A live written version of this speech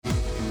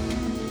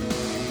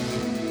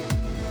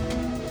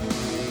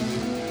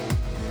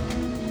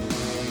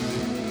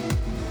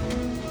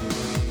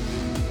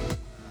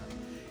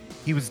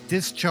He was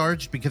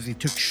discharged because he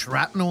took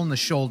shrapnel in the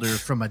shoulder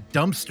from a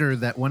dumpster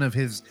that one of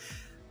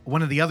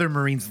the other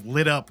Marines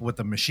lit up with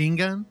a machine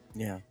gun.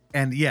 Yeah.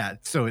 And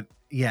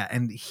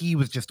and he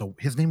was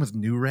his name was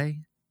New Ray.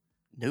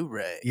 New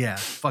Ray. Yeah,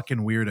 fucking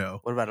weirdo.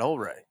 What about Old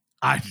Ray?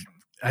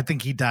 I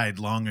think he died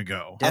long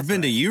ago. I've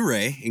been to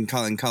U-Ray in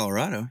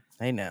Colorado.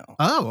 Hey now.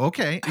 Oh,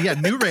 okay. Yeah,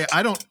 New Ray.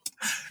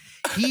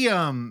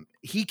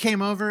 He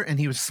came over and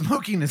he was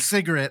smoking a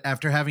cigarette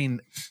after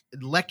having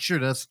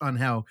lectured us on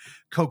how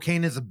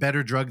cocaine is a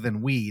better drug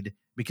than weed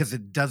because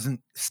it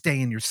doesn't stay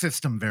in your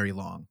system very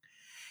long.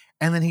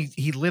 And then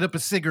he lit up a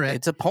cigarette.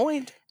 It's a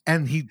point.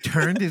 And he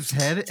turned his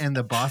head and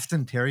the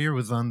Boston Terrier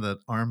was on the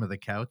arm of the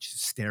couch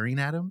staring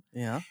at him.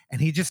 Yeah. And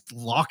he just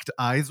locked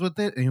eyes with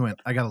it and he went,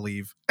 I gotta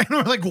leave. And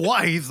we're like,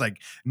 why? He's like,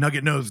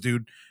 Nugget knows,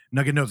 dude.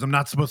 Nugget knows I'm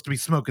not supposed to be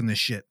smoking this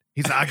shit.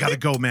 He's like, I gotta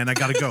go, man. I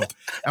gotta go.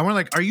 And we're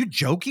like, are you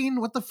joking?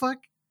 What the fuck?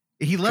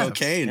 He left.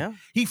 Cocaine. Yeah.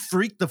 He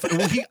freaked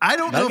the I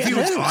don't know if he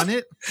was on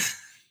it.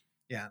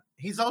 Yeah.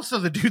 He's also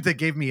the dude that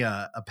gave me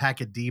a pack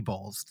of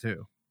D-balls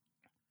too.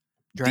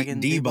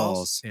 Dragon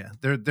D-balls. Yeah.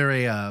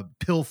 They're a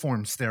pill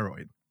form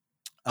steroid.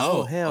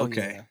 Oh, hell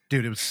okay. yeah.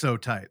 Dude, it was so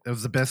tight. That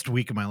was the best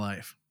week of my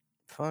life.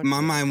 Fuck My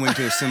yeah. mind went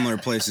to a similar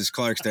place as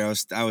Clark's there.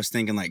 I was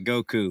thinking like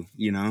Goku,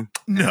 you know?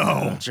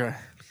 No. Sure.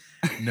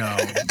 No.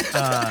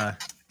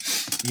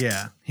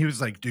 Yeah. He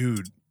was like,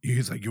 dude.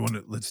 He's like,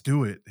 let's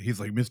do it. He's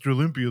like, Mr.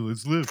 Olympia,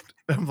 let's lift.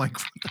 I'm like,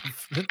 what the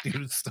fuck? Dude,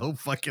 it's so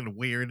fucking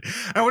weird.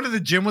 I went to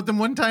the gym with him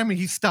one time and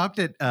he stopped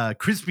at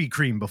Krispy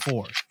Kreme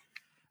before.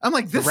 I'm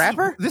like, this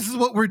rapper? This is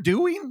what we're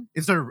doing?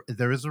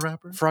 There is a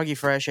rapper? Froggy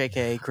Fresh,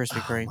 a.k.a.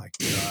 Krispy Kreme. Oh my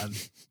God.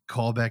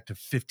 Call back to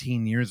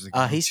 15 years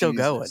ago. He's still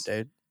Jesus. going,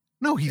 dude.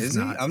 No, he's Is he?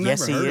 not. I've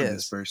Yes, never he heard of is.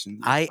 this person.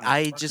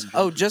 I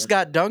just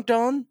got dunked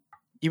on.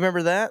 You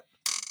remember that?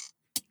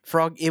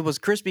 It was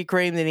Krispy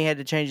Kreme, then he had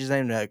to change his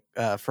name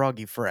to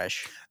Froggy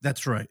Fresh.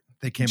 That's right.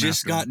 They came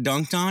Just after got him.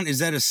 dunked on? Is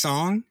that a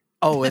song?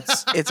 Oh,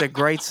 it's a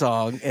great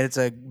song. And it's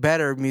a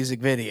better music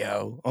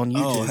video on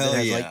YouTube. Oh, hell that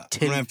has yeah. like I'm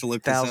gonna have to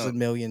look this up. 10,000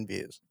 million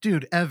views.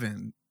 Dude,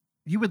 Evan,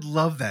 you would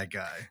love that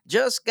guy.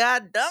 Just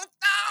got dunked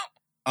on.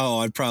 Oh,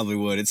 I probably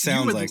would. It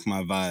sounds would- like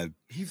my vibe.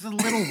 He's a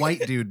little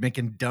white dude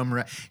making dumb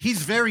rap.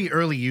 He's very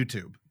early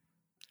YouTube.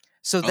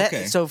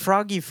 So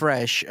Froggy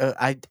Fresh, I've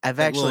Like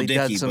actually Lil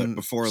done Dicky, some but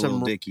before some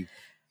Lil Dicky.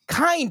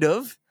 kind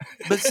of.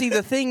 But see,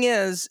 the thing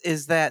is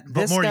that But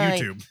this more guy,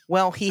 YouTube.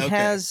 well, he Okay.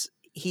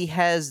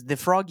 has the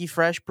Froggy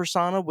Fresh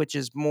persona, which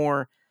is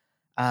more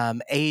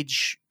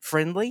age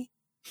friendly.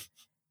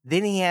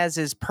 Then he has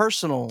his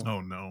personal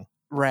Oh, no.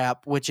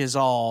 rap, which is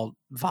all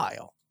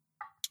vile.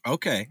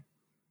 Okay.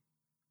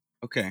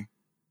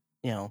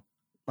 You know,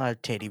 a lot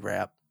of titty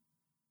rap.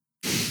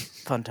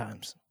 Fun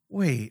times.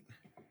 Wait.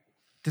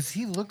 Does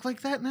he look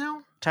like that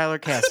now? Tyler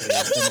Cassidy.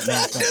 is the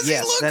man's name. Does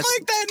Yes, he look that's-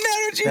 like that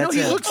now? Did you No, That's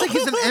he it. looks like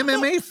he's an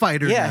MMA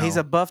fighter yeah, now. he's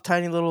a buff,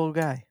 tiny little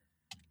guy.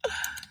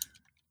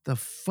 The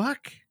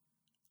fuck?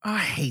 I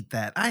hate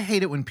that. I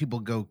hate it when people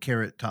go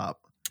Carrot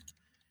Top.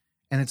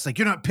 And it's like,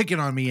 you're not picking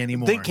on me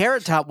anymore. Then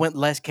Carrot Top went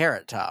less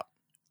Carrot Top.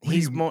 What do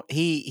He's you- more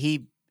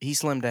he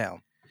slimmed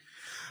down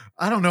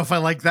I don't know if I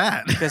like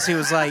that. because he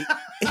was like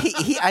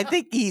I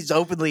think he's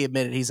openly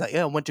admitted he's like,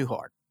 yeah, it went too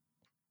hard.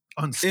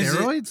 On it-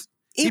 steroids?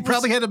 He was-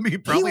 probably had a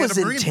he was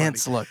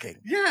intense looking.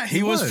 Yeah,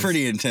 He was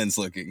pretty intense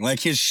looking. Like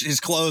his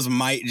clothes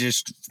might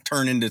just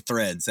turn into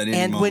threads at any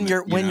And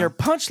moment. when your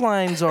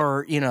punchlines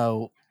are,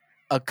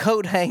 a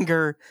coat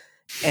hanger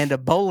and a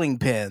bowling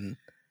pin,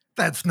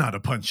 That's not a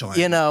punchline.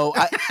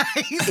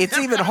 it's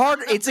even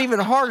harder. It's even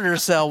harder to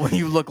sell when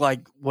you look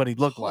like what he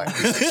looked like.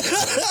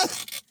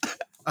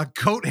 A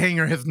coat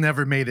hanger has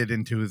never made it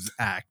into his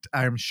act,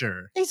 I'm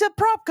sure. He's a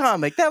prop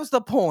comic. That was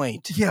the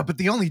point. Yeah, but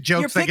the only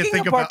You're jokes I can picking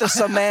think apart about. the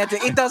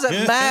semantic. It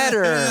doesn't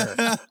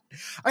matter.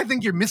 I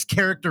think you're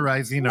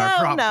mischaracterizing our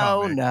prop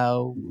comic.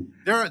 No.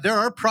 There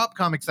are prop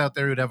comics out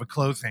there who'd have a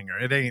clothes hanger.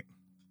 It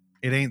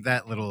ain't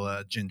that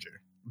little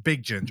ginger.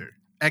 Big ginger.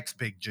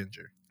 Big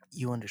ginger.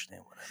 You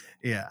understand what I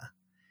mean. Yeah.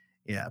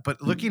 Yeah.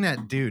 But looking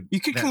at dude.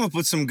 You could that- come up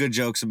with some good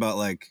jokes about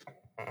like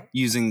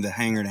using the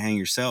hanger to hang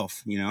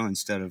yourself,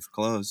 instead of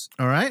clothes.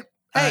 All right.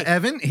 Hey.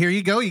 Evan, here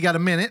you go. You got a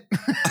minute.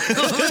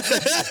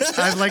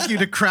 I'd like you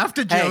to craft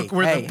a joke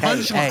where the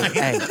punchline.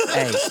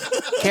 Hey.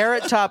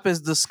 Carrot Top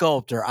is the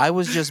sculptor. I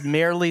was just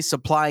merely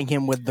supplying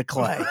him with the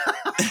clay.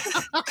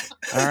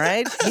 All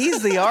right?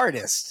 He's the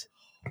artist.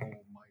 Oh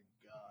my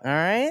God. All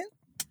right?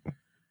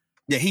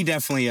 Yeah, he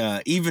definitely.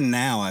 Even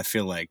now, I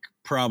feel like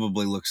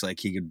probably looks like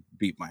he could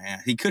beat my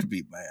ass. He could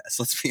beat my ass.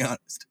 Let's be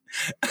honest.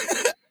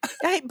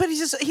 Hey, but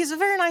he's a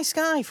very nice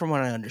guy from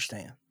what I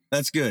understand.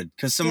 That's good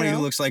because somebody who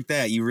looks like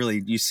that,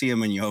 you see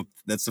him and you hope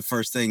that's the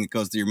first thing that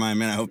goes through your mind.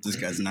 Man, I hope this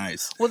guy's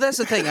nice. Well, that's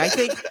the thing. I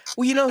think,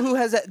 you know who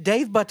has that?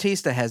 Dave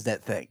Bautista has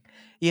that thing.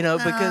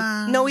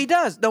 Because, no, he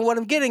does. No, what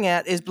I'm getting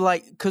at is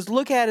because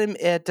look at him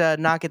at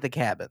Knock at the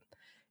Cabin.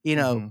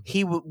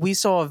 We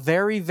saw a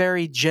very,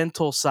 very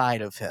gentle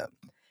side of him.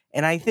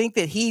 And I think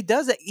that he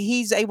does it.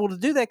 He's able to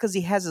do that because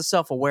he has a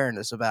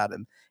self-awareness about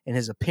him and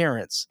his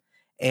appearance.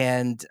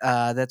 And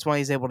that's why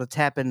he's able to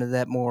tap into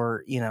that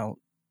more,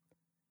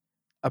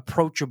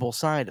 approachable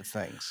side of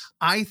things.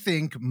 I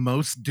think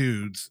most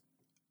dudes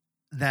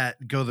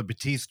that go the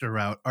Batista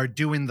route are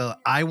doing the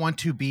I want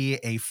to be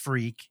a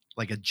freak,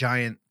 like a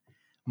giant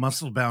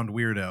muscle-bound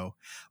weirdo,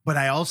 but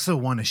I also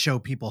want to show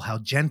people how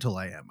gentle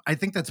I am. I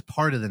think that's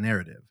part of the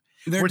narrative.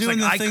 They're Where it's doing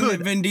like, the thing that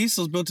Vin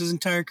Diesel's built his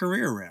entire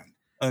career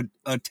around.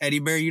 A teddy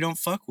bear you don't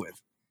fuck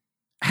with.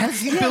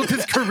 Has he built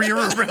his career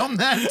around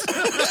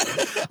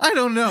that? I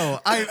don't know.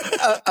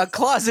 A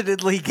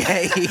closetedly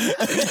gay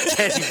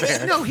teddy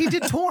bear. No, he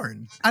did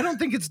porn. I don't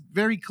think it's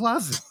very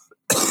closet.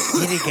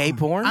 He did gay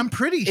porn? I'm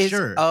pretty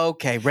sure.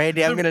 Okay,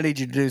 Randy, I'm going to need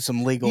you to do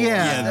some legal.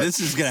 Yeah. This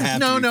is going to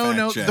have to be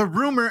fact-checked. The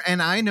rumor,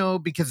 and I know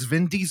because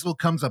Vin Diesel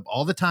comes up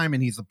all the time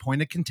and he's a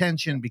point of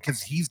contention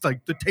because he's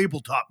like the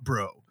tabletop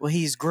bro. Well,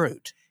 he's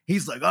Groot.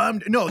 He's like, I'm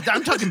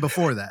talking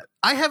before that.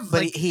 I have,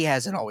 but he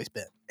hasn't always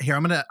been. Here,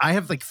 I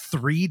have like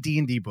 3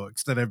 D&D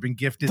books that I've been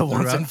gifted. The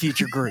ones in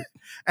future Groot.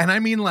 And I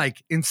mean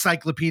like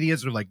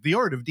encyclopedias or like the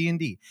art of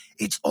D&D.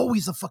 It's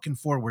always a fucking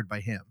foreword by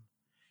him.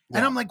 Yeah.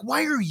 And I'm like,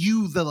 why are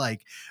you the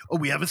like, oh,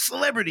 we have a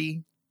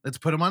celebrity. Let's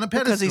put him on a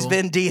pedestal. Because he's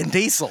Vin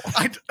Diesel.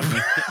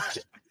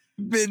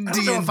 Vin I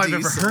don't know if I've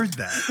ever heard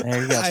that.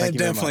 There you go. I have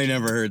definitely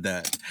never heard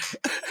that.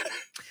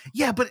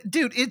 Yeah, but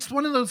dude, it's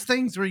one of those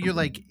things where you're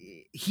like,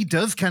 he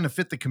does kind of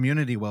fit the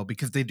community well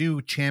because they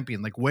do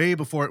champion, like way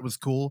before it was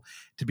cool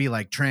to be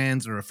like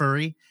trans or a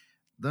furry.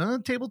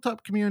 The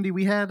tabletop community,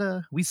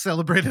 we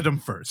celebrated them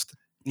first.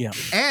 Yeah.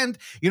 And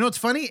you know what's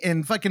funny?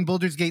 In fucking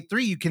Baldur's Gate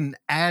 3, you can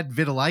add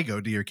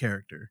vitiligo to your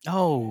character.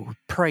 Oh,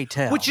 pray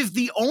tell. Which is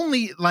the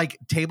only like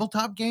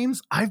tabletop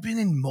games. I've been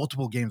in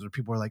multiple games where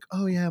people are like,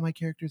 oh yeah, my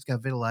character's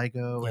got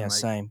vitiligo. Yeah, and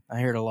same. I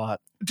heard a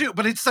lot. Dude,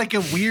 but it's like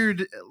a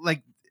weird,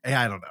 like,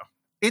 I don't know.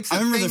 I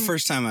remember the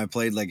first time I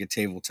played like a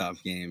tabletop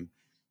game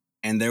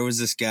and there was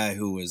this guy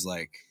who was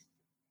like,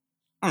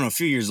 I don't know, a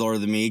few years older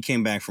than me. He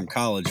came back from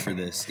college for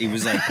this. He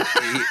was like,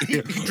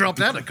 he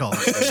dropped out of college.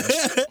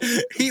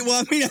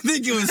 I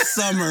think it was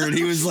summer and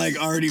he was like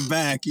already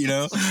back, you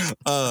know?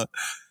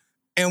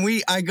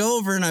 And I go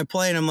over and I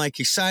play and I'm like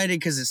excited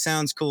because it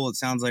sounds cool. It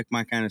sounds like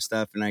my kind of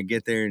stuff. And I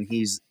get there and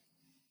he's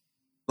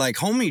like,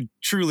 homie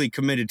truly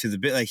committed to the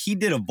bit. Like he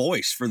did a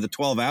voice for the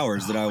 12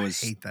 hours that I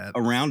was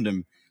around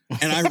him.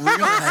 And I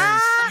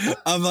realized,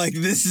 I'm like,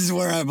 this is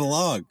where I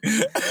belong.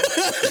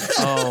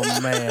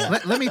 Oh, man.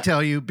 Let me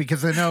tell you,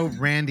 because I know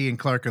Randy and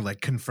Clark are like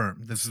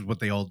confirmed. This is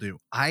what they all do.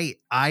 I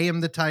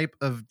am the type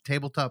of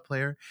tabletop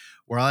player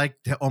where I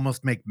like to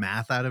almost make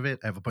math out of it.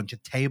 I have a bunch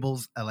of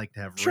tables. I like to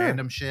have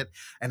random shit.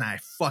 And I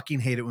fucking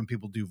hate it when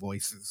people do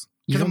voices.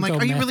 Because I'm like,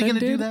 are you really going to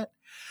do that?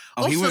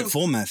 Oh, he went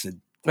full method.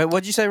 Wait,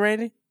 what'd you say,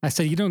 Randy? I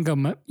said you don't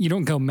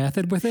go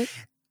method with it?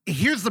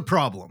 Here's the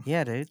problem.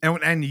 Yeah, dude.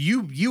 And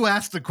you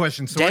asked the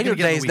question. So Daniel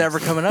Day's never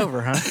coming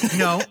over, huh?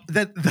 No,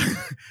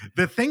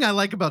 the thing I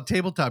like about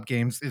tabletop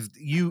games is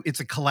it's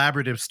a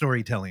collaborative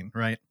storytelling,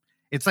 right?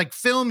 It's like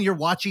film. You're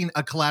watching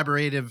a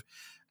collaborative,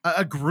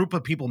 a group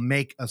of people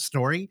make a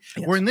story.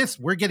 Yes. Where in this,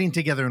 we're getting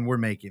together and we're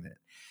making it.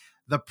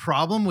 The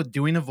problem with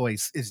doing a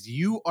voice is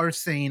you are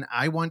saying,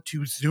 I want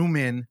to zoom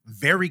in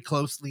very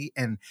closely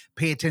and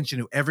pay attention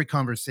to every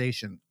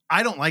conversation.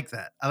 I don't like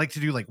that. I like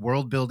to do like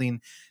world building,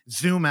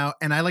 zoom out,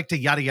 and I like to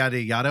yada, yada,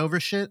 yada over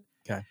shit.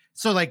 Okay.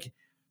 So like,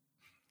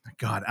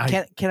 God,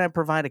 Can I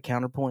provide a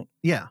counterpoint?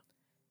 Yeah.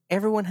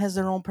 Everyone has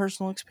their own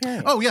personal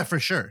experience. Oh yeah, for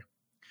sure.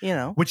 You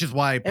know, which is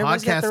why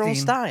everyone's got their own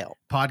style.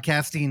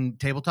 Podcasting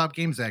tabletop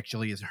games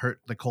actually has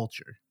hurt the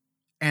culture.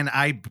 And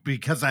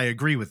because I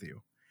agree with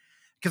you.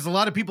 Because a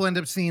lot of people end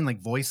up seeing like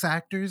voice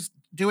actors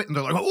do it and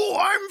they're like, oh,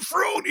 I'm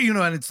Frody, you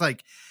know, and it's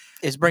like,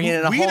 it's bringing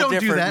in a whole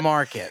different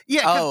market.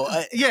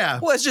 Yeah. Yeah.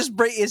 Well, it's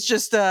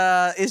just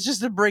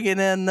to bringing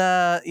in,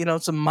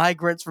 some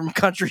migrants from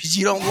countries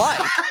you don't like.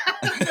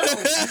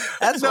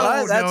 That's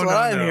what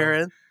I'm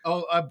hearing.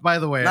 Oh, by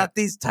the way, not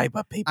these type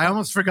of people. I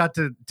almost forgot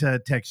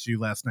to text you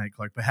last night,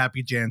 Clark, but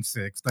happy Jan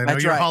 6th. I know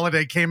your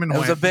holiday came and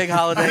went. It was a big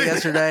holiday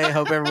yesterday.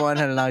 Hope everyone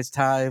had a nice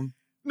time.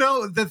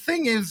 No, the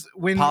thing is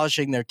when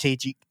polishing their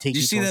teaching. Did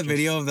you see that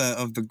video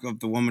of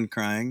the woman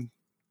crying?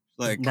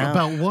 Like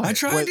about what? I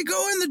tried to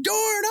go in the door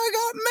and I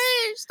got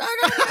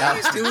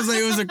maced.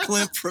 It was a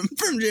clip from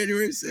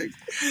January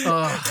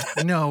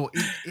 6th. No,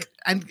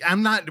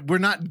 I'm not. We're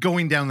not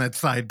going down that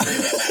side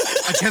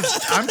because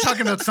I'm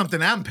talking about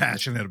something I'm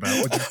passionate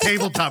about, which is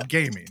tabletop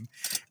gaming.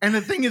 And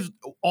the thing is,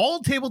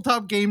 all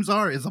tabletop games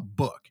is a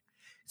book.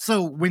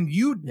 So when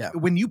you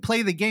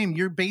play the game,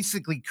 you're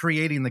basically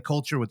creating the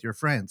culture with your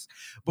friends.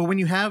 But when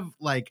you have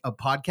like a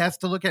podcast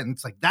to look at, and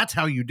it's like that's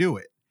how you do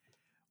it.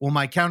 Well,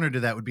 my counter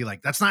to that would be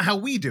like, that's not how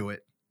we do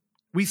it.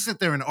 We sit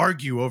there and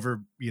argue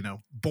over,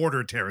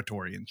 border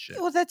territory and shit.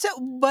 Well, that's it.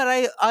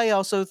 But I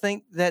also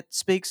think that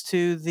speaks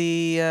to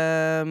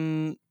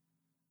the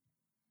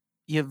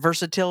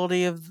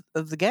versatility of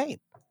the game.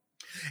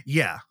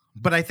 Yeah.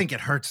 But I think it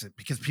hurts it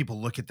because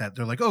people look at that.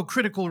 They're like, oh,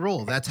 Critical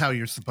Role. That's how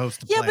you're supposed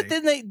to play. Yeah, but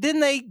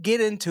then they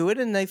get into it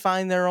and they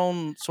find their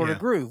own sort of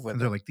groove with it.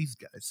 They're like, these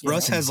guys.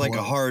 Russ has like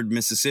a hard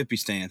Mississippi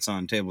stance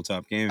on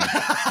tabletop gaming.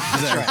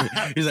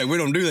 He's like, we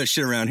don't do that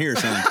shit around here,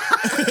 son.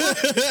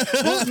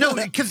 Well, no,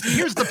 because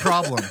here's the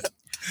problem.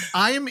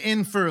 I am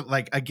in for,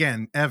 like,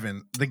 again,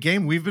 Evan, the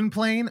game we've been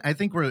playing, I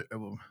think we're,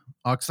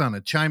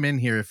 Oksana, chime in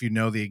here if you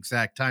know the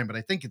exact time, but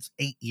I think it's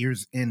 8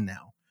 years in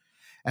now.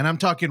 And I'm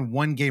talking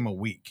one game a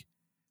week.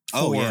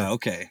 Oh, yeah,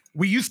 okay.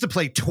 We used to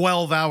play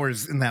 12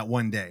 hours in that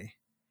one day.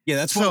 Yeah,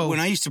 that's what, when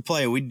I used to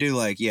play, we'd do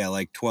like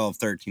 12,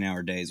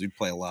 13-hour days. We'd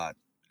play a lot.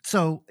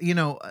 So,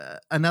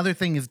 another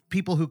thing is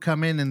people who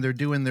come in and they're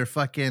doing their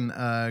fucking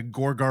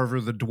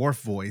Gorgarver the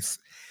dwarf voice,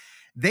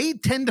 they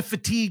tend to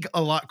fatigue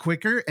a lot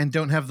quicker and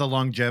don't have the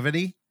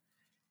longevity.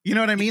 You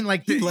know what I mean?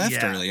 Like he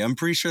left early. I'm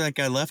pretty sure that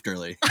guy left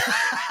early.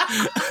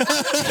 Well,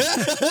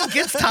 it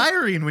gets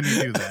tiring when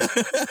you do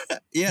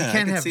that. Yeah, you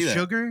can't have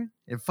sugar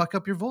and fuck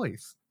up your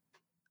voice.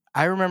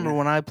 I remember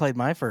when I played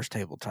my first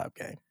tabletop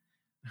game.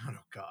 Oh,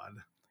 God.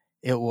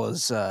 It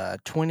was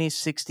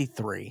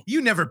 2063.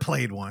 You never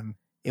played one.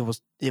 It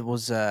was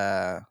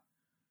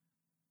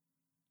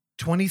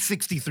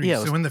 2063.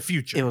 Yeah, so in the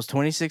future. It was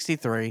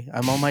 2063.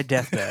 I'm on my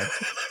deathbed.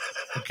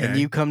 Okay. And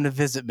you come to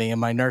visit me in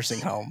my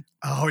nursing home.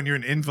 Oh, and you're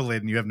an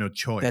invalid and you have no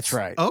choice. That's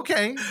right.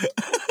 Okay.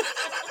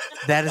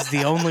 That is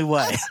the only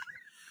way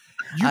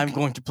I'm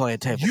going to play a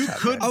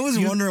tabletop game. I was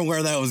wondering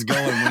where that was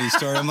going when he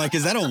started. I'm like,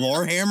 is that a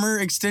Warhammer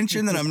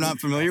extension that I'm not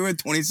familiar with?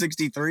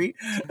 2063?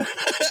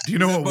 Do you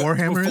know what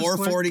Warhammer is?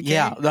 440K?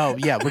 Yeah. No,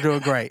 yeah, we're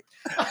doing great.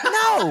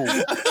 No.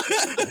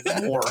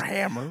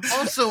 Warhammer.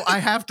 Also,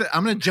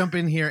 I'm going to jump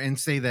in here and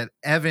say that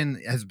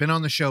Evan has been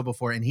on the show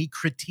before and he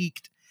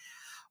critiqued.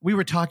 We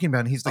were talking about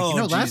it. And he's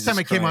like, last time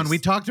I came on, we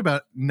talked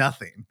about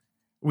nothing.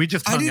 We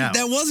just hung out.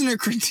 That wasn't a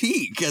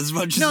critique as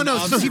much as no.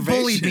 So he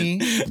bullied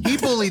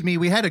me.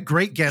 We had a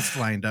great guest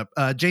lined up.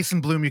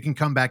 Jason Bloom, you can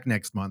come back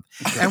next month.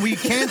 And we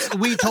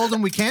told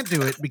him we can't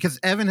do it because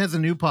Evan has a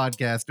new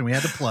podcast and we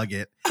had to plug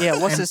it.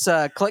 Yeah, what's this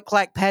click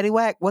clack patty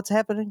whack? What's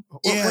happening?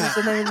 Yeah, what is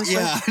the name of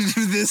this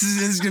thing? This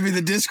is going to be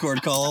the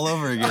Discord call all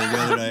over again the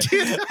other night.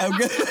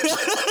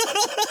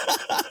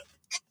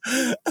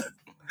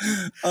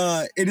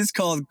 It is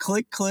called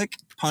Click Click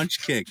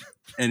Punch Kick.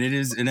 And it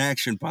is an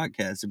action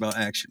podcast about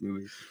action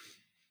movies.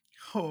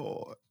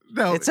 Oh,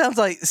 no. It sounds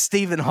like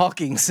Stephen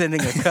Hawking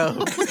sending a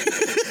code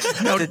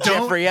to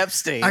Jeffrey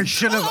Epstein. I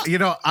should have,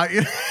 again,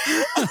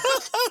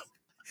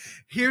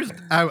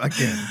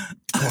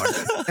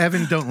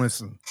 Evan, don't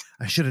listen.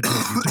 I should have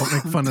told you, don't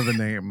make fun of the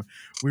name.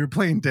 We were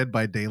playing Dead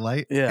by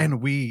Daylight,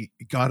 and we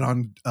got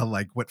on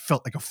what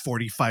felt like a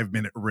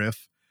 45-minute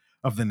riff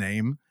of the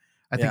name.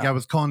 I think I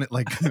was calling it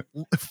like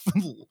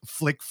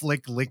flick,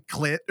 lick,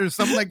 clit or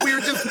something. Like we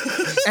were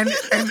just, and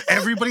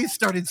everybody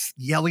started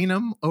yelling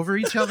them over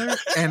each other.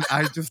 And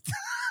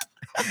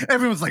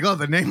everyone's like, oh,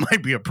 the name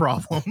might be a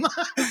problem.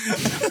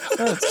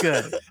 That's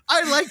good.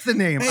 I like the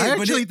name. I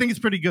actually think it's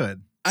pretty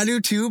good. I do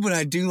too, but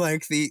I do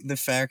like the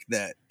fact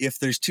that if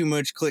there's too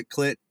much click,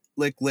 clit,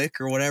 lick,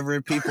 or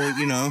whatever people,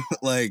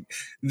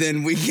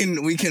 then we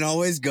can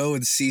always go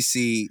with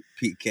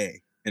CCPK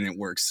and it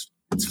works.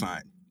 It's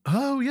fine.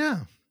 Oh,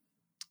 yeah.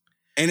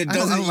 And it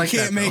doesn't. You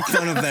can't make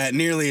fun of that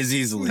nearly as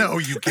easily. No,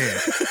 you can't.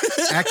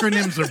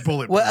 Acronyms are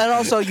bulletproof. Well, and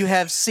also you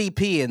have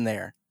CP in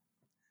there.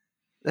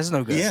 That's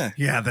no good.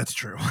 Yeah, that's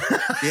true.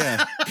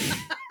 Yeah.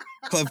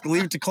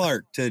 Leave it to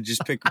Clark to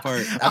just pick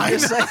apart. I'm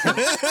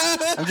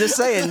just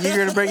saying, you're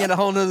going to bring in a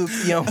whole new,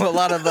 a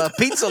lot of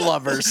pizza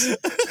lovers.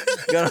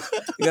 You're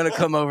gonna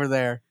come over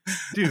there,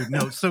 dude.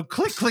 No, so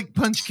click,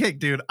 punch, kick,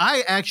 dude.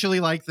 I actually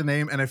like the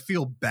name, and I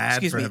feel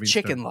bad. Excuse me,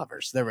 chicken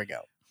lovers. There we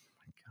go.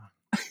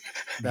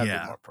 That'd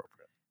be more appropriate.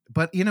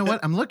 But you know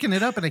what? I'm looking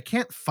it up and I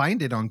can't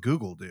find it on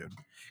Google, dude.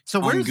 So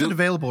where is it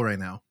available right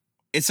now?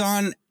 It's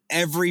on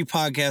every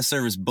podcast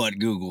service but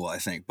Google, I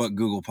think. But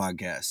Google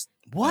Podcast.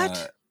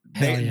 What?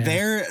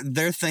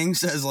 Their thing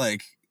says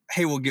like,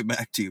 "Hey, we'll get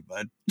back to you,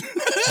 bud."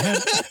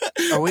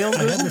 Are we on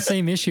Google? I had the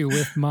same issue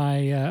with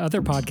my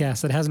other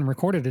podcast that hasn't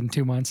recorded in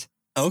 2 months.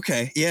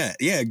 Okay, yeah.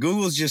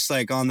 Google's just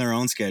like on their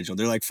own schedule.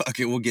 They're like, "Fuck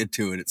it, we'll get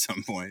to it at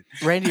some point."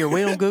 Randy, are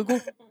we on Google?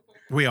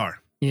 We are.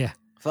 Yeah.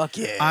 Fuck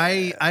yeah.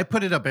 I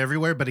put it up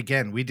everywhere, but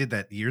again, we did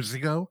that years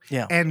ago.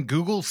 Yeah. And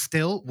Google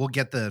still will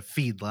get the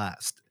feed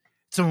last.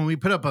 So when we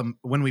put up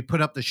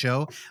the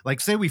show, like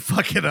say we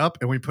fuck it up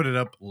and we put it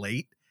up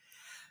late,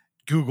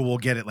 Google will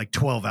get it like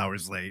 12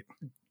 hours late.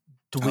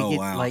 Do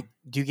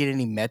you get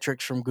any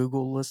metrics from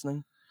Google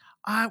listening?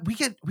 We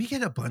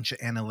get a bunch of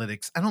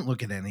analytics. I don't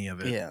look at any of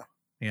it. Yeah.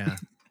 Yeah.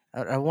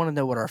 I want to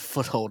know what our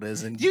foothold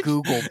is in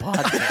Google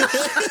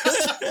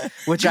Podcasts,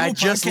 which Google I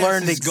just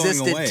learned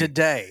existed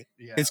today.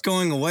 Yeah. It's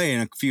going away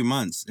in a few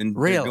months, and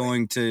they're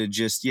going to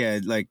just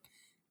like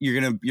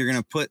you're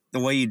gonna put the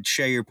way you'd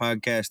share your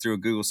podcast through a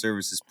Google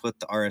service is put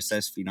the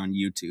RSS feed on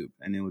YouTube,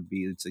 and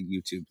it's a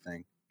YouTube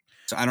thing.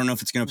 So I don't know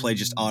if it's gonna play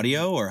just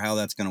audio or how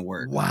that's gonna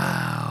work.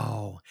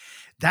 Wow,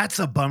 that's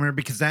a bummer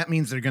because that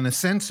means they're gonna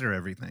censor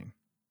everything.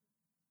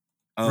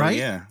 Oh, right?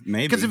 Yeah,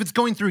 maybe. Because if it's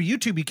going through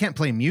YouTube, you can't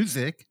play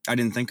music. I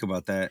didn't think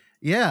about that.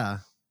 Yeah.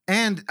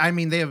 And I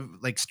mean, they have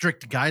like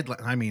strict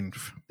guidelines. I mean,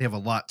 they have a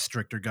lot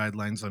stricter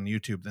guidelines on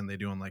YouTube than they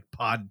do on like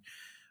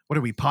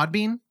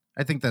Podbean?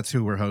 I think that's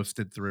who we're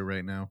hosted through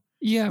right now.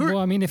 Yeah. Well,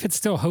 I mean, if it's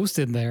still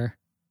hosted there.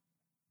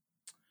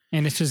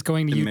 And it's just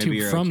going to Then maybe YouTube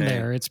you're from okay.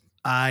 there. It's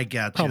I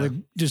got you.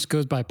 probably just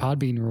goes by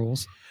Podbean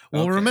rules.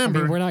 Well, Okay. I remember,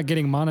 mean, we're not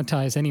getting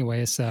monetized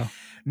anyway, so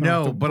we don't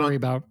have to but worry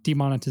about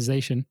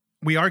demonetization.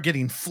 we are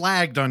getting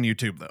flagged on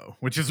YouTube though,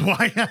 which is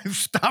why I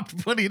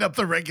stopped putting up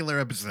the regular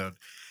episode.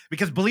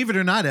 Because believe it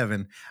or not,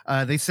 Evan,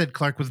 they said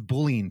Clark was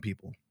bullying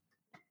people.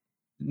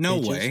 No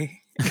Bitches.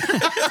 way.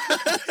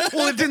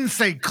 Well, it didn't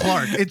say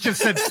Clark. It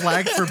just said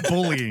flagged for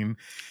bullying.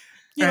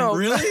 You know,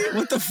 Really?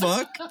 What the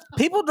fuck?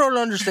 people don't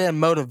understand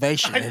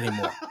motivation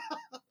anymore.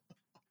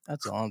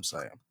 That's all I'm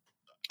saying.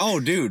 Oh,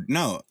 dude,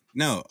 no.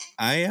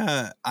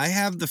 I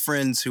have the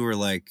friends who are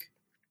like,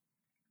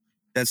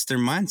 that's their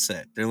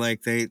mindset. They're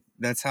like,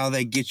 that's how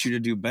they get you to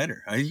do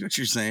better. I get what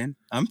you're saying.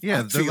 I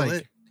They're feel like,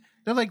 it.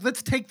 they're like,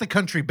 let's take the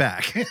country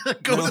back.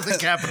 Go to the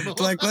capital.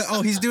 Like,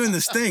 oh, he's doing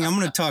this thing. I'm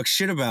going to talk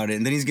shit about it.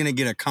 And then he's going to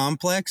get a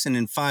complex. And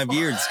in 5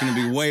 years, it's going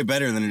to be way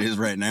better than it is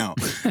right now.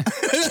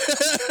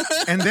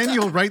 And then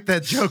you'll write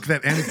that joke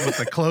that ends with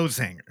a clothes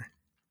hanger.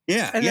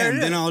 Yeah. And Yeah. there And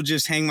it then is. I'll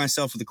just hang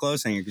myself with a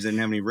clothes hanger because I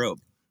didn't have any rope.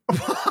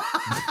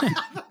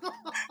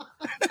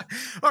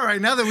 All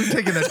right, now that we've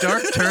taken a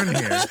dark turn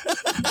here.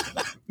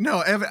 No,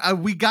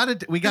 Evan, we got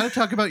to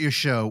talk about your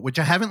show, which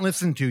I haven't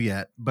listened to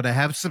yet, but I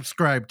have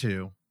subscribed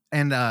to.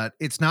 And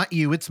it's not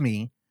you, it's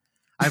me.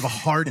 I have a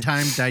hard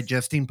time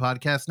digesting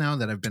podcasts now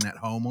that I've been at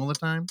home all the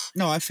time.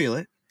 No, I feel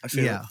it.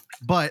 Yeah,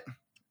 but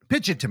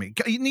pitch it to me.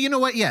 You know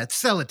what? Yeah,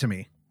 sell it to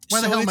me. Why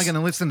the So hell am I it's- going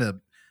to listen to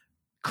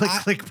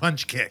click,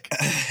 punch, kick?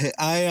 Good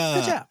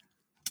job.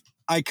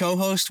 I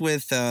co-host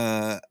with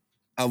a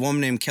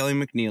woman named Kelly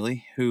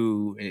McNeely,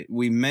 who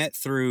we met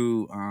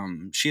through.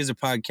 She has a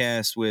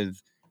podcast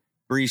with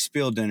Bree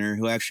Spieldinner,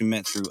 who actually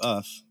met through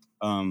us.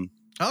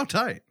 Oh,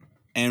 tight.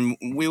 And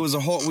we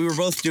were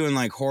both doing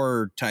like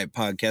horror type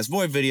podcasts.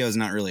 Void Video is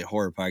not really a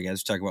horror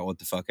podcast. We talk about what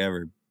the fuck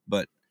ever.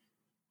 But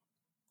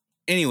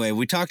anyway,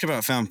 we talked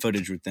about found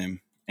footage with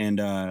them,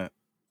 and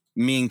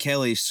me and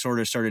Kelly sort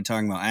of started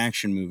talking about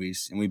action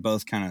movies, and we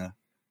both kind of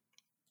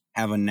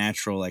have a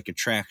natural like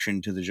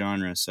attraction to the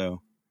genre.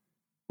 So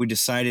we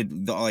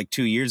decided like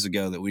 2 years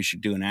ago that we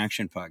should do an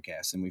action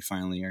podcast, and we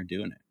finally are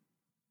doing it.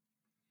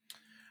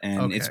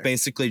 And it's Okay.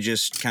 basically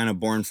just kind of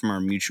born from our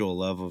mutual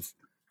love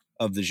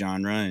of the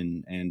genre,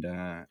 and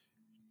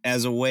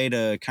as a way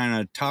to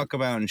kind of talk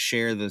about and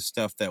share the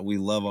stuff that we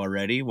love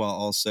already, while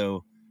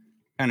also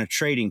kind of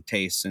trading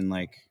tastes, and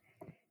like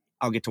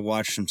I'll get to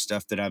watch some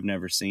stuff that I've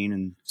never seen,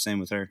 and same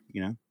with her,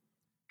 you know,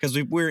 because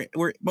we're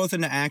both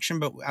into action,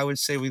 but I would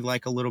say we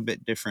like a little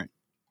bit different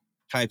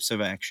types of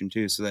action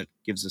too, so that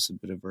gives us a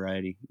bit of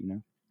variety, you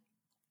know.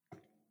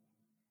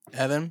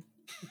 Evan,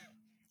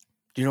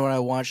 do you know what I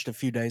watched a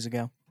few days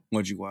ago?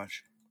 What'd you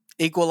watch?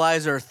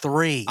 Equalizer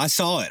 3. I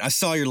saw it. I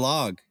saw your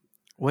log.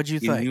 What'd you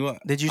You- think? you,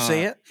 Did you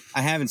see it?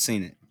 I haven't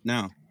seen it.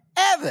 No.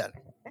 Evan,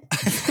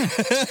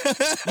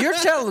 you're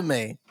telling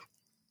me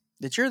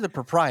that you're the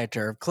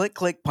proprietor of Click,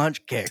 Click,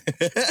 Punch, Kick,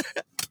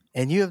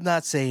 and you have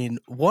not seen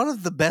one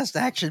of the best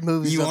action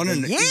movies You of want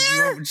the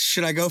year? to?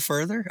 Should I go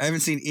further? I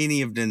haven't seen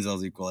any of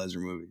Denzel's Equalizer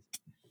movies.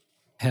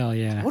 Hell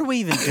yeah. What do we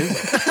even do?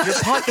 Your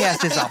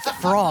podcast is a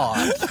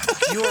fraud.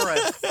 You're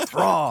a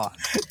fraud.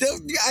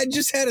 I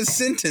just had a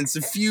sentence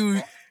a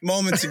few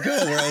moments ago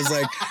where I was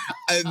like,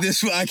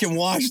 I can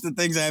watch the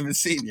things I haven't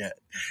seen yet.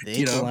 The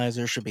You know?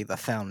 Equalizer should be the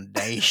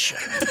foundation.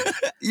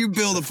 You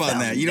build upon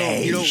that. You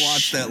don't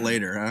watch that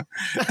later, huh?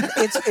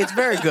 It's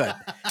very good.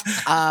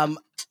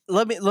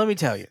 Let me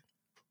tell you.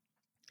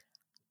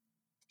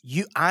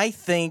 I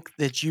think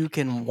that you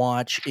can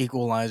watch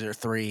Equalizer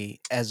 3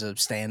 as a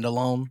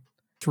standalone.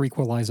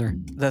 Equalizer.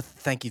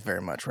 Thank you very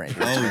much, Randy.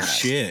 Oh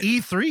shit!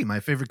 E3, my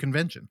favorite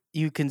convention.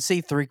 You can see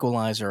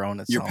Equalizer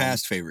on its Your own.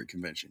 past favorite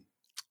convention.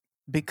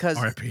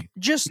 Because RIP.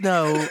 just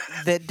know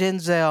that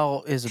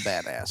Denzel is a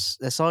badass.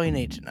 That's all you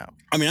need to know.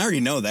 I mean, I already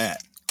know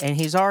that. And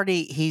he's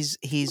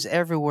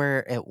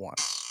everywhere at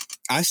once.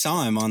 I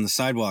saw him on the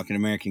sidewalk in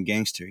American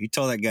Gangster. He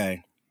told that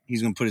guy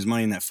he's gonna put his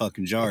money in that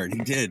fucking jar, and he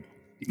did.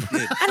 He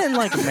did. I didn't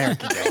like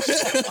American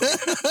Gangster.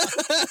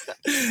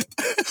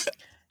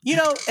 You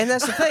know, and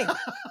that's the thing.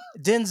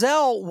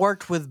 Denzel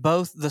worked with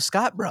both the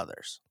Scott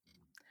brothers.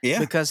 Yeah.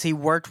 Because he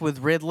worked with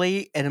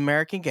Ridley in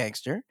American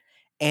Gangster,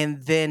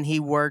 and then he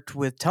worked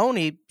with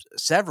Tony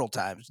several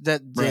times.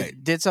 That Right.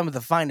 did some of the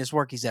finest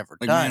work he's ever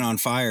Like done. Man on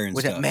Fire and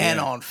with stuff. Man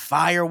yeah. on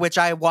Fire, which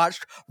I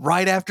watched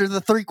right after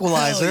the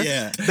Threequalizer. Hell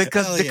yeah.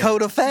 Because Hell yeah.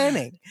 Dakota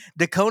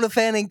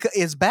Fanning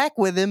is back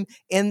with him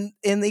in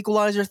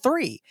Equalizer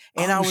 3.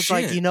 And Oh, I was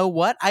like, shit. you know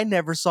what? I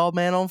never saw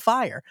Man on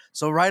Fire.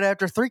 So right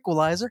after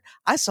Threequalizer,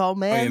 I saw Oh, yeah,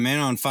 Man. Man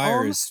on Fire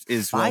on is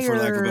well, for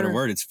lack of a better Fire.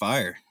 word, it's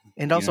fire.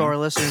 And also you know? our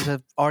listeners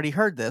have already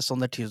heard this on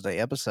the Tuesday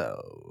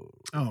episode.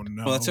 Oh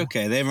no. Well, that's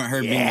okay. They haven't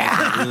heard me make Yeah.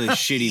 that really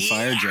shitty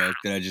fire joke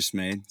that I just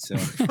made. So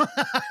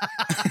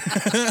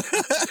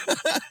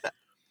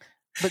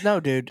But no,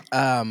 dude,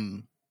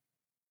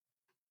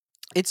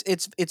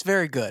 it's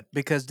very good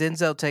because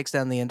Denzel takes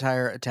down the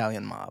entire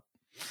Italian mob.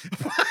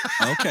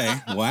 okay,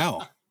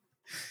 wow.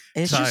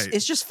 And Tight.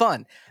 it's just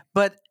fun.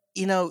 But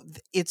you know,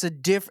 it's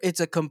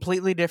a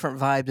completely different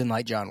vibe than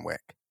like John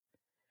Wick.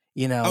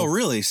 You know? Oh,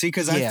 really? See,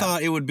 because I Yeah.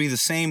 thought it would be the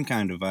same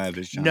kind of vibe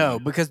as John No,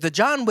 Wick. because the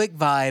John Wick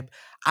vibe,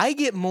 I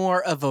get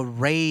more of a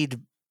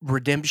raid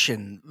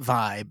redemption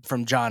vibe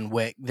from John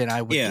Wick than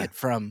I would Yeah. get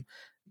from,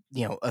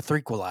 a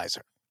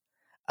threequalizer.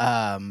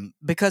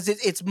 Because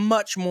it's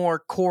much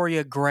more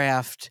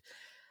choreographed,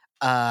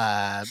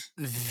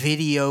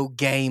 video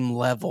game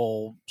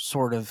level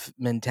sort of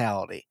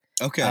mentality.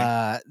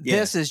 Okay.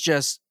 This is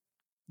just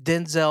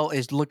Denzel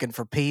is looking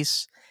for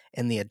peace,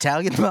 and the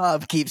Italian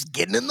mob keeps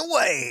getting in the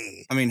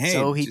way. I mean, hey,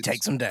 so he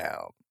takes them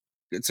down.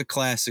 It's a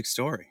classic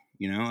story.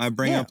 I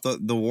bring up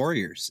the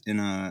Warriors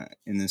in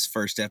this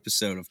first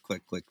episode of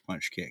Click Click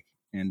Punch Kick,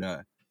 and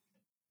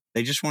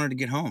they just wanted to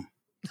get home,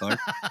 Clark.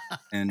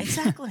 And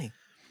Exactly.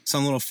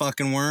 some little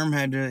fucking worm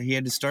had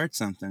to start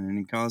something, and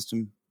it caused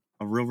him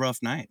a real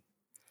rough night.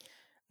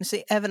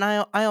 See, Evan,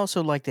 I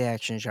also like the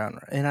action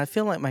genre, and I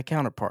feel like my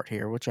counterpart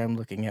here, which I'm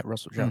looking at,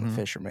 Russell John the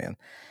Fisherman.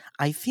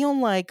 I feel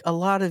like a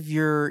lot of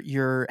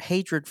your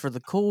hatred for the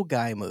cool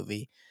guy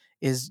movie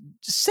is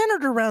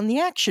centered around the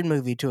action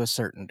movie to a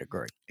certain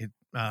degree.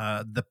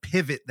 The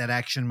pivot that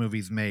action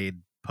movies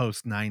made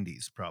post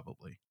 90s,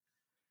 probably.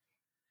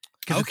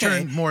 Because it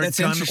turned more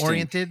gun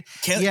oriented.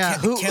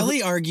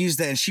 Kelly argues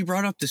that, and she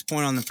brought up this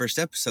point on the first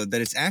episode,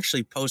 that it's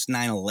actually post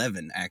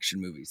 9/11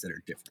 action movies that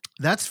are different.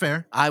 That's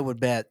fair. I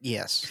would bet,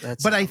 yes.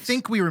 But I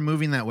think we were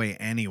moving that way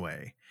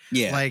anyway.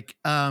 Yeah. Like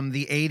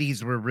the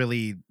 80s were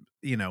really,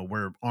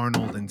 where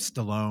Arnold and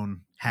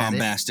Stallone had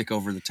bombastic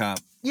over the top.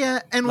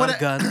 Yeah, and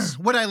what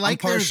I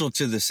like, I'm partial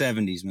to the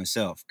 70s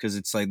myself, because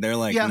it's like they're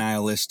like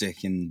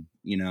nihilistic and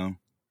a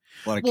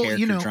lot of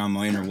character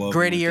drama interwoven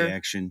with the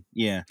action.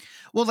 Yeah.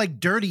 Well,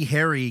 like Dirty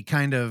Harry,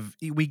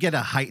 we get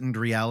a heightened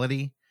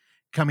reality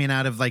coming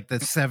out of like the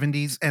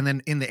 70s, and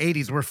then in the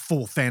 80s we're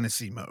full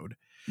fantasy mode.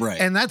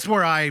 Right. And that's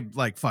where I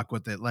like fuck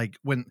with it. Like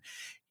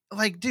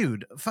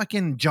dude,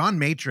 fucking John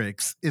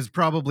Matrix is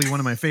probably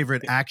one of my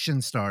favorite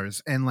action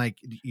stars, and like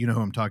you know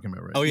who I'm talking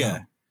about, right? Oh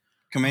yeah.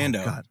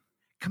 Commando. Oh, God.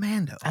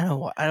 Commando.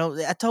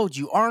 I told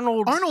you,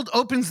 Arnold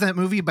opens that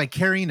movie by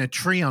carrying a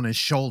tree on his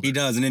shoulder. He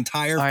does, an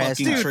entire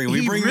fucking tree.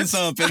 We bring this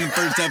up in the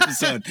first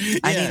episode.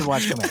 I need to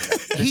watch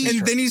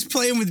Commando. Then he's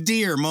playing with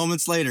deer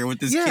moments later with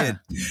this kid.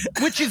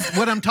 Which is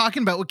what I'm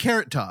talking about with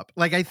Carrot Top.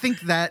 Like, I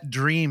think that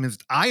dream is,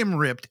 I am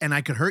ripped and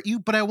I could hurt you,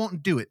 but I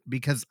won't do it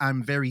because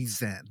I'm very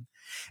zen.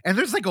 And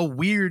there's like a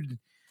weird,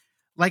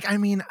 like, I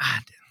mean,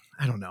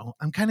 I don't know.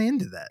 I'm kind of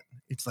into that.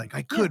 It's like,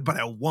 I could, but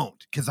I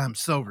won't because I'm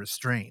so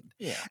restrained.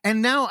 Yeah.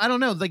 And now, I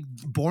don't know, like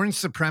born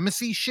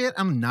supremacy shit,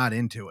 I'm not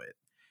into it.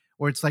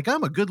 Where it's like,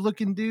 I'm a good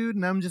looking dude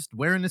and I'm just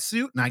wearing a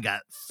suit and I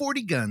got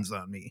 40 guns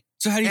on me.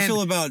 So how do you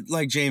feel about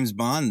like James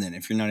Bond then,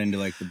 if you're not into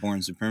like the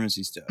born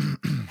supremacy stuff?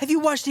 Have you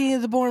watched any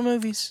of the Bourne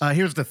movies?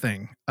 Here's the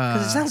thing.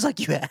 Because it sounds like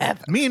you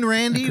haven't. Me and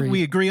Randy,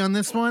 we agree on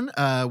this one.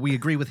 We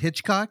agree with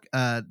Hitchcock.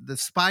 The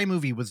spy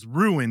movie was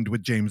ruined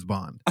with James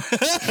Bond.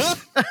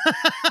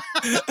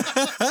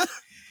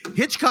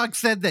 Hitchcock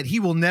said that he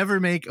will never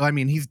make, I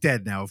mean, he's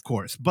dead now, of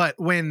course. But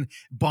when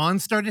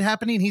Bond started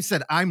happening, he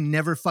said, I'm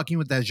never fucking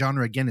with that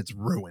genre again. It's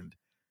ruined.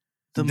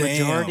 The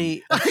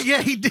majority.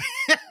 Yeah, he did.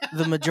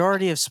 The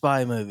majority of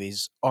spy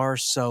movies are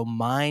so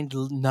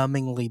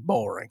mind-numbingly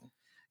boring.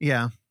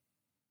 Yeah.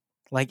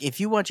 Like, if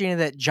you watch any of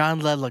that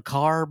John Le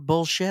Carre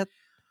bullshit,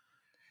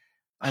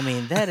 I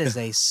mean, that is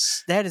a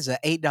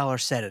 $8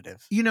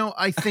 sedative. You know,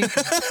 I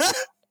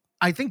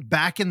think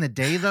back in the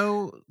day,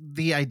 though,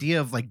 the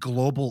idea of like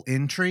global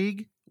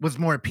intrigue was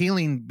more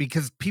appealing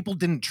because people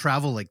didn't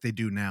travel like they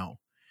do now.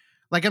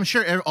 Like, I'm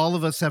sure all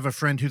of us have a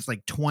friend who's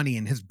like 20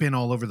 and has been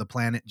all over the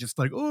planet, just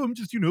like, oh, I'm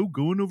just,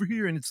 going over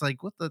here. And it's like,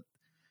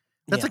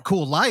 that's a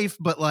cool life.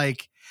 But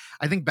like,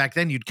 I think back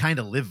then you'd kind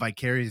of live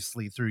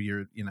vicariously through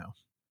your,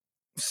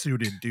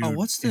 suited dude in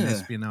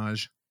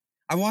espionage.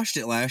 I watched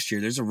it last year.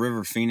 There's a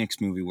River Phoenix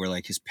movie where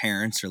like his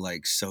parents are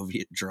like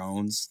Soviet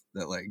drones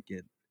that like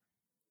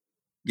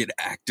get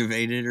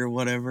activated or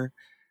whatever.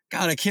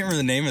 God, I can't remember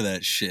the name of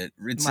that shit.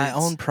 It's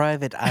own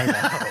private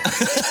Idaho.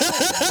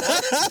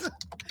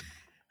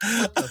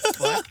 What the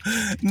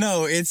fuck?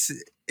 No,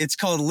 it's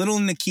called Little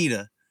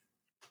Nikita.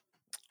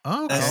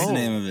 Oh, okay. That's the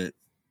name of it.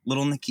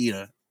 Little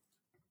Nikita.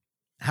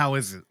 How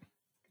is it?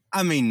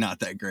 I mean,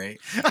 not that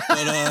great,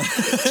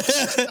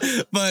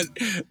 but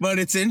but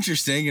it's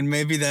interesting, and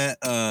maybe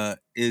that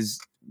is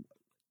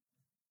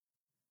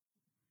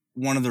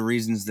one of the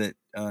reasons that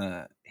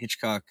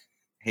Hitchcock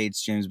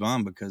hates James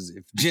Bond, because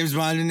if James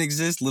Bond didn't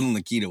exist, Little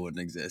Nikita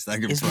wouldn't exist. I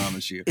can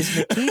promise you. Is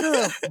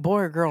Nikita a boy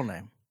or girl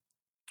name?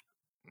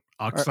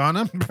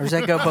 Oksana? Or does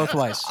that go both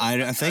ways?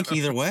 I think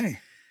either way.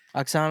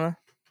 Oksana?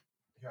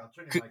 Here, I'll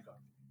turn your mic on.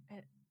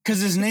 Because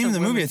his name in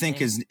the movie, I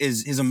think, is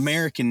his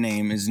American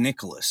name is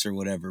Nicholas or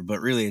whatever, but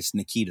really it's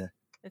Nikita.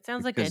 It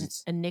sounds like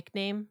a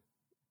nickname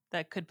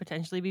that could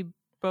potentially be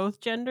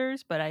both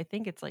genders, but I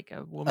think it's like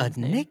a woman's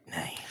name.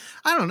 Nickname?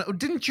 I don't know.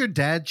 Didn't your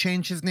dad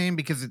change his name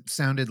because it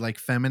sounded like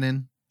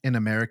feminine in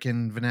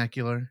American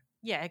vernacular?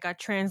 Yeah, it got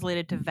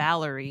translated to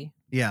Valerie.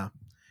 Yeah.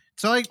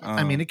 So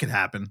I mean, it could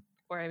happen.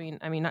 Or I mean,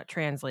 not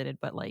translated,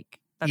 but like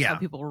that's how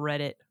people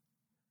read it.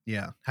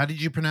 Yeah. How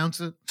did you pronounce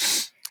it?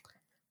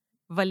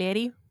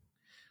 Valeri.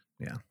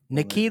 Yeah.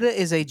 Nikita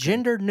is a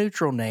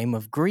gender-neutral name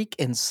of Greek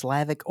and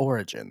Slavic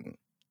origin,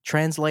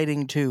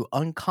 translating to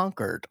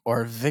unconquered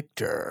or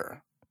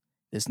victor.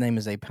 This name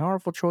is a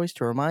powerful choice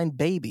to remind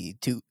baby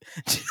to.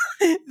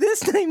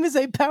 This name is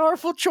a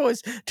powerful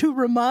choice to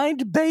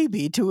remind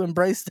baby to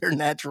embrace their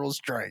natural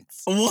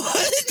strengths.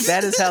 What?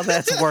 That is how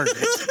that's worded.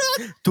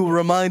 To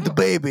remind the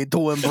baby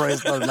to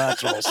embrace their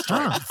natural Huh.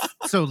 strengths.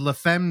 So La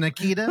Femme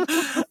Nikita,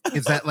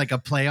 is that like a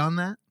play on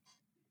that?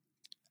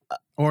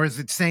 Or is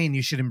it saying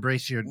you should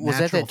embrace your Was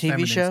that natural that TV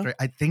feminine show? strength?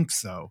 I think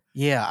so.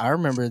 Yeah, I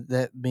remember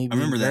that. Me being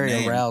remember that very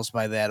name. aroused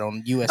by that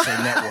on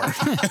USA Network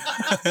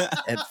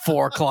at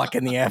 4:00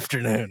 in the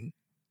afternoon.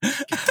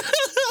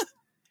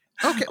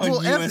 Okay, On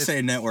well, USA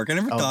Network. I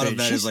never thought dude, of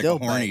that she's as like still a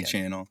horny banging.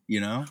 channel,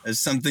 you know? As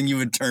something you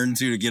would turn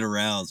to get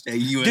aroused. Hey,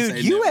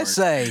 USA Dude,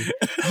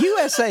 Network.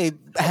 USA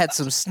had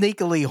some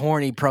sneakily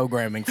horny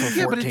programming for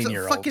yeah, but it's a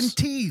 14-year-olds. fucking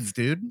tease,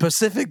 dude.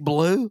 Pacific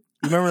Blue, you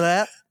remember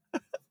that?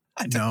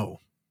 No.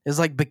 It's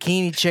like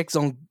bikini chicks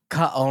on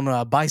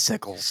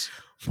bicycles.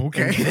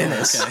 Okay. In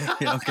Venice.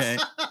 Okay.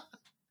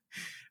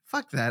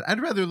 Fuck that.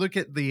 I'd rather look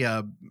at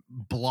the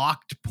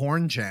blocked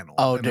porn channel.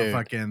 Oh, than the dude.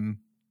 fucking.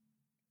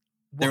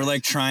 They were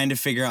like trying to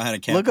figure out how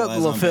to Look up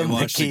capitalize La on Femme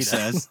Baywatch Nikita.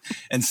 success.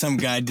 And some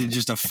guy did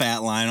just a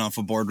fat line off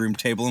a boardroom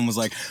table and was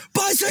like,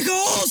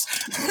 bicycles!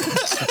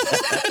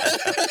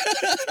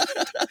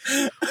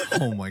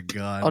 Oh my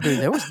god. Oh, dude,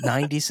 there was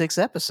 96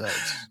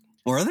 episodes.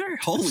 Were there?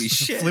 Holy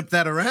shit. Flip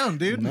that around,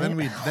 dude. Man.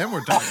 Then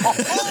we're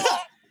talking.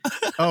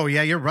 Oh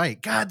yeah, you're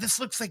right. God, this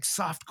looks like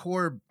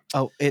softcore.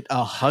 Oh, it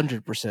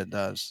 100%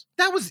 does.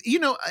 That was,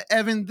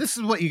 Evan. This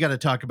is what you got to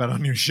talk about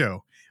on your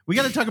show. We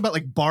got to talk about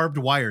like barbed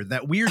wire,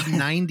 that weird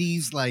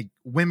 '90s like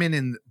women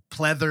in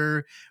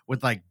pleather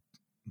with like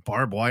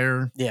barbed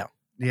wire. Yeah.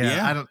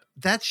 Yeah. I don't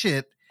that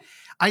shit.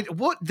 There is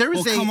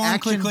Well, a come on,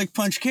 action. click,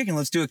 punch, kick, and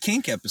let's do a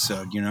kink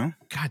episode, you know?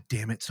 God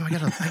damn it! So I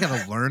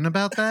gotta learn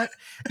about that.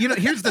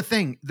 Here's the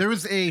thing. There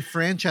was a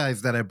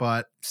franchise that I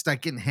bought,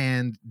 second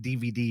hand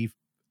DVD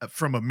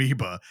from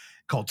Amoeba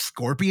called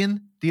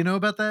Scorpion. Do you know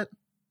about that?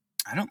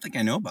 I don't think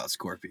I know about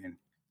Scorpion.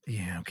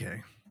 Yeah.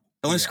 Okay.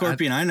 The only Yeah,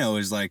 Scorpion I know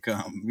is like,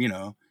 hi,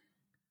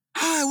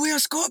 we are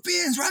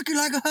Scorpions, rocking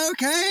like a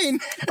hurricane.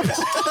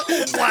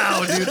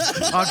 Wow, dude.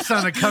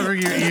 Oksana, cover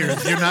your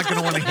ears. You're not going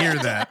to want to hear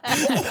that.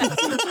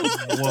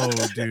 Whoa,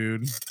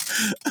 dude.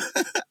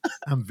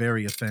 I'm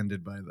very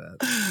offended by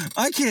that.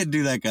 I can't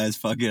do that guy's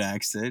fucking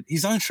accent.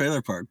 He's on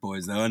Trailer Park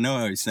Boys, though. I know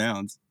how he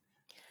sounds.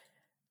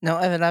 No,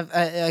 Evan,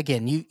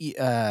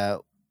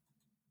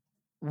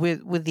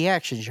 with the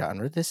action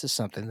genre, this is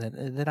something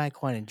that I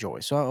quite enjoy.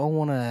 So I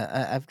want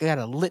to. I've got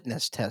a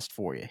litmus test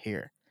for you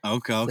here.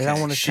 Okay. That I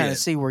want to kind of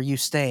Shit. see where you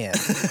stand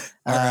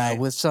All right.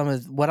 with some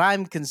of what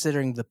I'm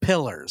considering the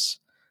pillars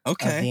of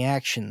Okay. the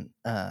action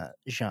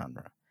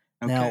genre.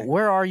 Okay. Now,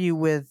 where are you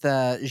with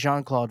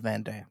Jean-Claude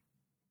Van Damme?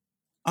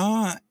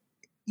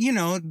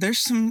 There's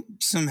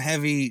some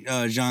heavy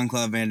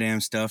Jean-Claude Van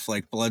Damme stuff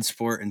like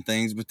Bloodsport and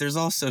things, but there's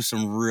also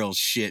some real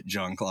shit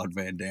Jean-Claude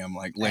Van Damme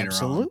like later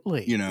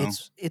Absolutely. on.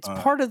 It's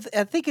part of.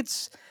 I think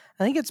it's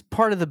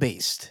part of the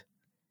beast.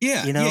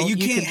 Yeah, You know, you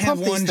you can't can have pump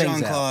these one things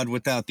Jean-Claude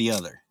without the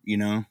other. You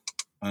gotta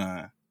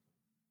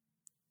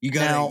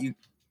Now-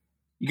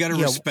 you gotta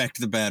Yeah. respect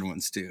the bad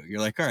ones too. You're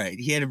like, all right,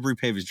 he had to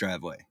repave his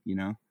driveway.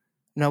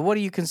 Now, what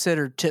do you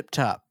consider tip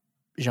top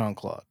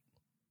Jean-Claude?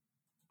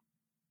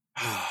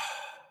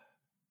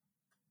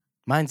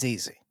 Mine's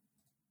easy.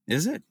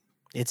 Is it?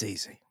 It's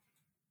easy.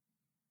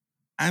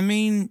 I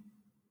mean,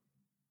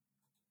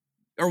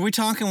 are we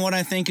talking what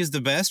I think is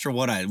the best or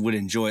what I would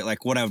enjoy,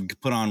 like what I would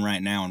put on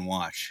right now and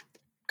watch?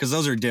 Because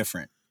those are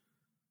different.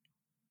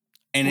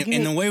 And Well, give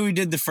and me- the way we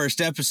did the first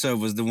episode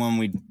was the one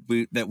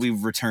that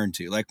we've returned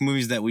to, like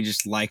movies that we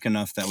just like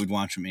enough that we'd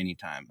watch them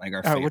anytime, like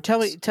our. All right. Well, tell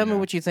me favorites,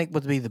 what you think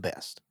would be the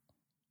best.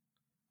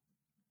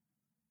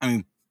 I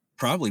mean,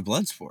 probably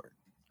Bloodsport,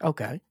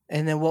 Okay.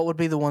 And then what would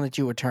be the one that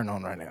you would turn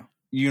on right now?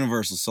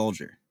 Universal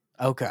Soldier.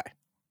 Okay.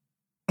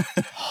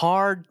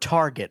 Hard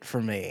Target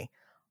for me.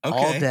 Okay.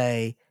 All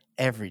day,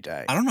 every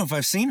day. I don't know if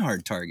I've seen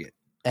Hard Target.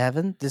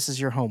 Evan, this is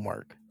your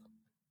homework.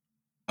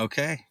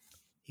 Okay.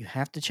 You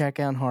have to check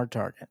out Hard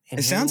Target. And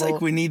It here's a sounds like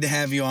little- we need to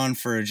have you on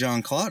for a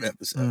John Claude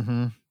episode.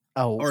 Mm-hmm.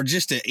 Oh, Or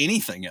just a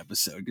anything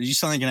episode, because you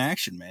sound like an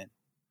action man.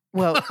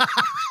 well,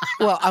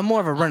 I'm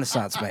more of a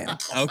Renaissance man.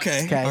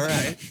 Okay. Okay. All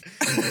right.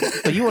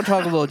 But you want to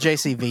talk a little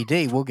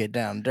JCVD, we'll get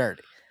down and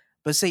dirty.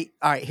 But see,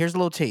 all right, here's a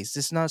little tease.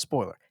 This is not a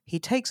spoiler. He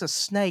takes a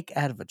snake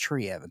out of a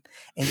tree, Evan,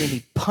 and then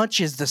he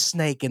punches the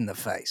snake in the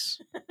face.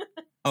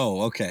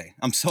 Oh, okay.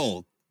 I'm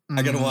sold.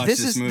 I gotta watch This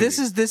this is movie.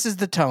 this is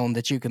the tone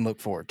that you can look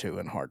forward to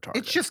in Hard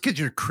Target. It's just because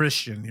you're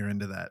Christian, you're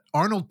into that.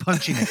 Arnold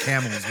punching a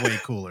camel is way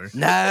cooler.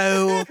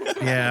 no,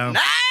 Yeah. no,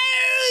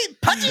 he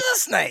punches a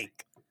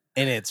snake,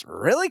 and it's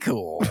really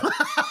cool.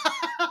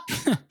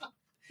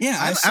 Yeah,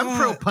 I'm saw-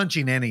 pro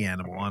punching any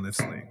animal,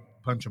 honestly.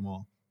 Punch them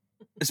all.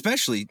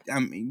 especially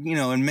and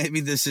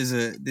maybe this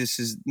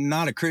is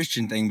not a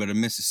Christian thing, but a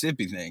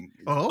Mississippi thing.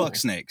 Fuck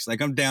snakes.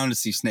 Like, I'm down to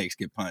see snakes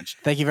get punched.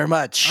 Thank you very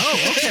much.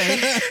 Oh,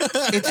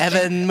 okay.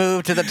 Evan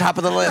moved to the top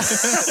of the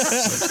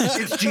list.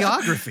 It's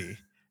geography.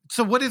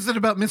 So what is it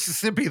about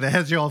Mississippi that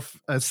has you all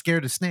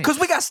scared of snakes? Because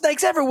we got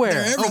snakes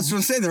everywhere. I was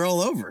going to say they're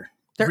all over.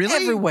 They're Really?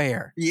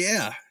 everywhere.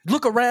 Yeah.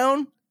 Look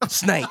around.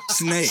 Snake.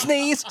 Snake.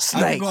 Sneeze. I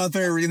Snake. would go out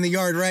there in the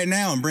yard right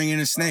now and bring in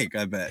a snake,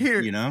 I bet.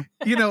 Here.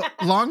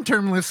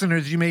 Long-term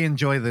listeners, you may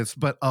enjoy this,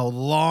 but a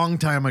long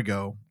time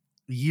ago,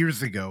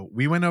 years ago,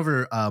 we went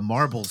over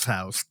Marble's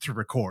house to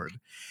record.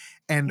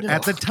 And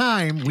at the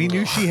time, we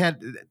knew she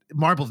had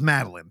Marble's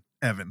Madeline,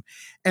 Evan.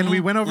 And we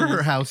went over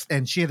her house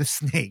and she had a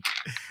snake.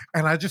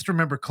 And I just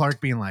remember Clark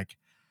being like,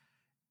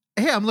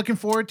 hey, I'm looking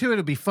forward to it.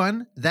 It'll be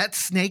fun. That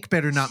snake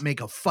better not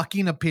make a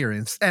fucking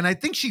appearance. And I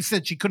think she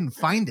said she couldn't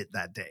find it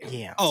that day.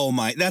 Yeah. Oh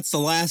my, that's the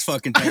last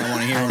fucking thing I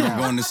want to hear when I'm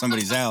going to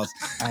somebody's house.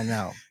 I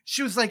know.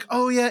 She was like,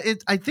 oh yeah,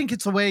 I think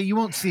it's away. You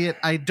won't see it.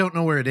 I don't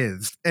know where it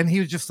is. And he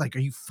was just like, are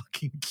you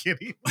fucking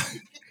kidding?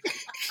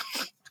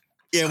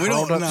 Yeah, we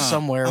Hold don't up know.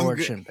 somewhere where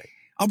it shouldn't be.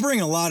 I'll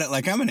bring a lot of,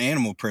 I'm an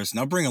animal person.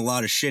 I'll bring a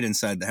lot of shit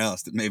inside the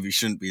house that maybe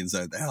shouldn't be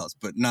inside the house,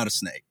 but not a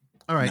snake.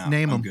 All right, No,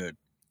 name I'm them. good.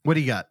 What do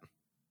you got?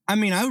 I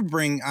mean, I would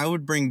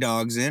bring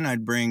dogs in.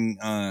 I'd bring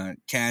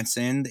cats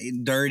in.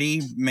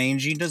 Dirty,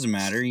 mangy, doesn't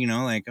matter. I'm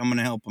going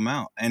to help them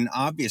out. And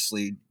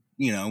obviously,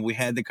 we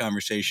had the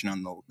conversation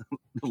on the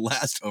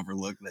last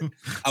Overlook that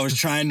I was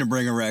trying to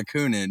bring a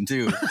raccoon in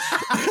too.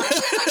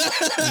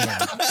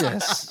 Yeah,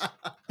 just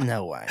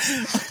no way. I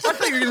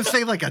thought you were going to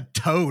say like a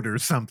toad or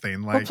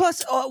something. Well,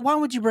 plus, why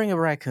would you bring a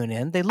raccoon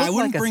in? They look like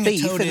wouldn't a bring a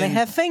thief toad and they in.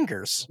 have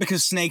fingers.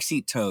 Because snakes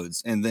eat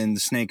toads, and then the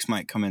snakes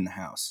might come in the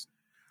house.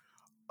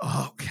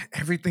 Oh,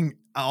 everything,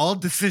 all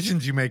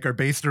decisions you make are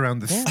based around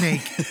the Yeah.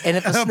 snake. And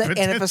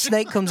if a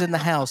snake comes in the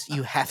house,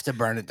 you have to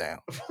burn it down.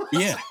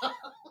 Yeah.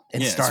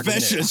 And Yeah, start anew.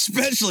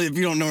 especially if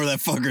you don't know where that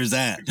fucker's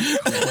at.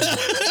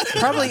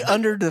 Probably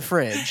under the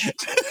fridge. Yeah,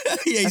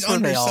 he's That's where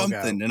under they all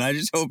something, go. and I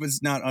just hope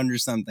it's not under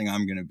something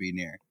I'm going to be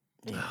near.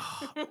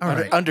 All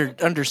right.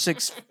 Under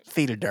 6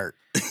 feet of dirt.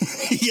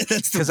 Yeah,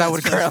 that's the Because I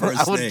would best for a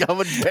snake. I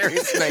would bury a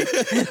snake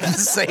the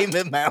same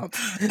amount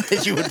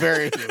that you would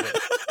bury a human.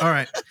 All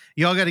right.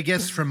 Y'all got a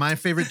guess from my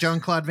favorite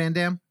Jean-Claude Van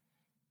Damme?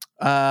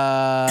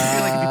 I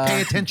feel like if you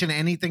pay attention to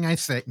anything I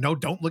say, no,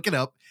 don't look it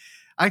up.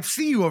 I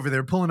see you over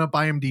there pulling up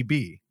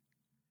IMDb.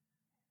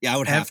 Yeah, I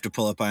would have to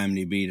pull up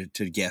IMDb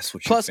to guess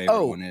what Plus, your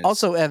favorite one is.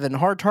 also, Evan,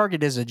 Hard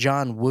Target is a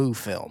John Woo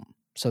film.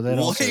 So that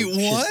also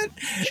Wait, what?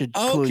 should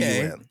clue you Okay.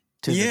 in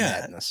to the Yeah.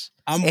 madness.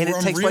 I'm And it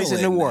takes real place in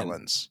in New then.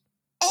 Orleans.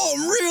 Oh,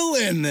 I'm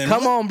real in then.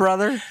 Come What- on,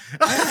 brother.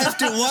 I have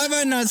to. Why have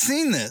I not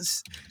seen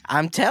this?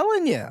 I'm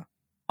telling you.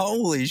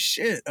 Holy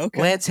shit.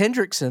 Okay. Lance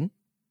Hendrickson.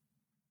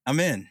 I'm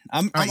in.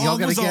 I'm All right, y'all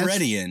got a almost guess?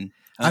 already in.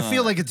 I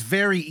feel like it's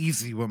very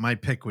easy what my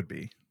pick would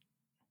be.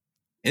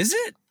 Is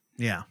it?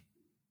 Yeah.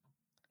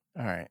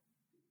 All right.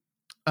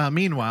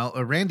 Meanwhile,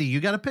 Randy, you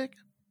got a pick?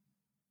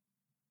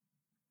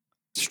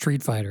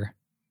 Street Fighter.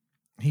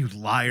 You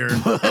liar.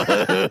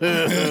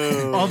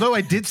 Although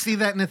I did see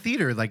that in a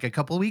theater like a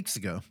couple of weeks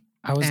ago.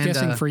 I was And,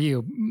 guessing for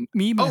you.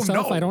 Me,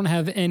 myself, no. I don't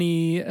have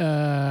any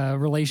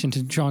relation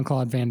to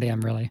Jean-Claude Van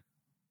Damme, really.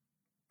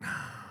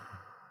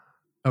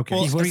 Okay.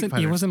 Well, Street He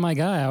Fighter. wasn't my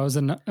guy. I was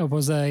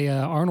a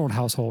Arnold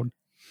household.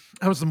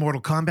 I was a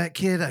Mortal Kombat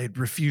kid. I had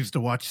refused to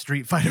watch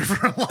Street Fighter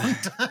for a long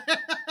time.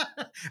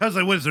 I was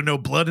like, what, is there no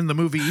blood in the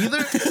movie either?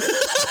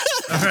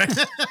 All right.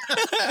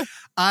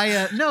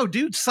 No,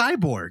 dude,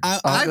 Cyborg. I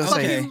I was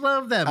fucking gonna say-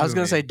 love that movie. I was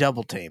going to say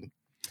Double Team.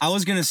 I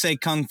was gonna say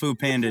Kung Fu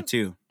Panda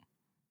too.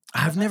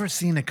 I've never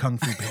seen a Kung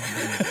Fu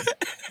Panda movie.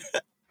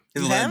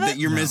 You haven't?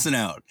 You're No. missing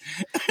out.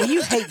 Well,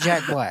 you hate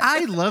Jack Black.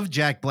 I love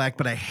Jack Black,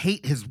 but I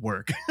hate his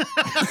work. Yeah,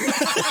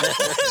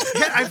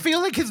 I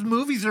feel like his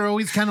movies are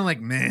always kind of like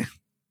meh.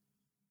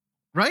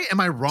 Right? Am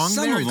I wrong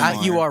Some there? of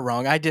them You are. are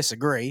wrong. I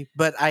disagree,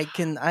 but I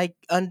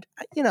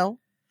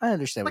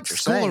understand Like what you're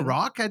School saying. of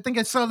Rock? I think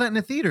I saw that in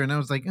a theater and I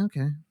was like,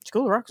 okay.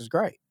 School of Rock is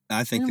great.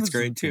 I think Yeah, it's it was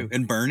great okay. too.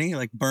 And Bernie,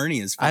 Bernie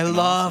is. I fucking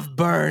love awesome.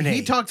 Bernie.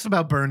 He talks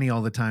about Bernie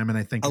all the time, and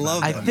I think I about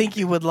love I that. think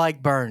you would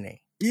like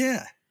Bernie.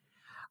 Yeah,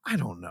 I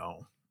don't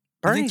know.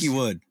 I think you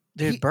would.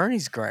 Dude, He-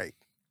 Bernie's great.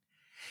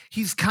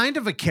 He's kind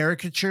of a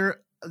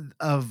caricature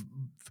of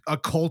a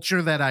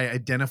culture that I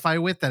identify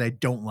with that I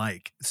don't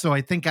like. So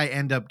I think I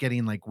end up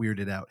getting like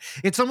weirded out.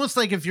 It's almost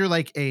like if you're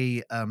like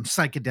a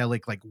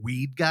psychedelic like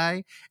weed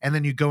guy, and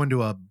then you go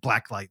into a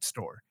blacklight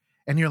store,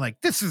 and you're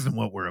like, this isn't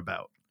what we're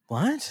about.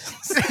 What?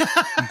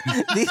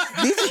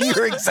 these are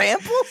your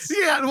examples?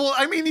 Yeah, well,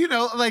 I mean,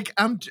 like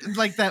I'm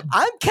like that.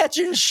 I'm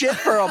catching shit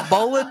for a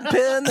bowling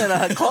pin and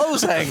a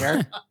clothes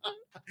hanger.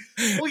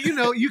 Well,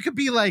 you could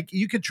be like,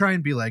 you could try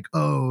and be like,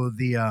 oh,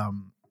 the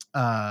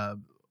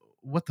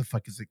what the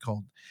fuck is it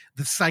called?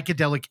 The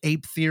psychedelic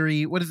ape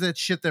theory. What is that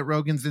shit that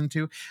Rogan's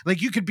into?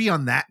 Like, you could be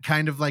on that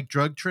kind of like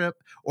drug trip,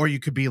 or you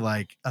could be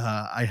like,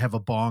 I have a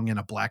bong and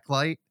a black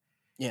light.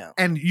 Yeah.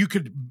 And you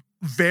could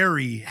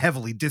very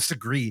heavily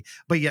disagree,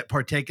 but yet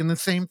partake in the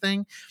same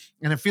thing.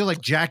 And I feel like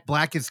Jack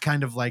Black is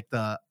kind of like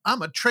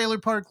I'm a trailer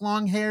park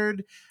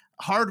long-haired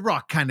hard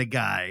rock kind of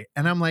guy.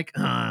 And I'm like,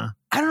 I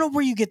don't know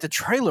where you get the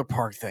trailer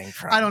park thing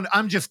from.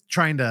 I'm just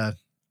trying to,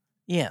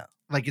 yeah.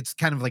 Like it's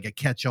kind of like a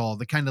catch-all,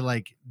 the kind of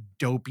like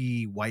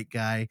dopey white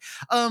guy.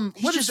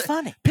 He's What just is it?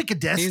 funny. Pick a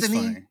He's Destiny.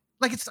 funny.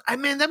 Like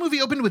man, that movie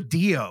opened with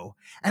Dio,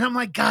 and I'm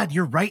like, God,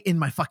 you're right in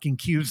my fucking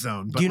Q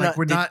zone. But Do you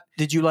like,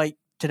 Did you like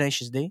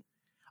Tenacious D?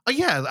 Oh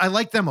yeah, I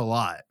like them a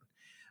lot,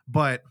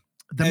 but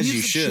the As you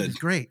music shit should. is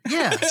great.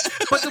 Yeah,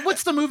 but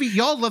what's the movie?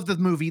 Y'all love the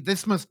movie.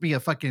 This must be a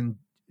fucking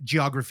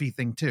geography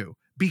thing too.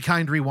 Be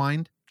Kind,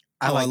 Rewind.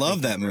 I like love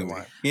Be that Kind, movie.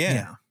 Rewind.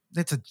 Yeah.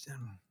 That's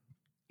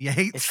you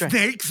hate It's great.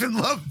 snakes and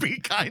love Be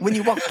Kind. When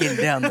you're walking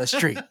down the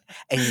street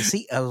and you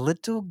see a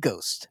little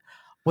ghost,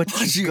 what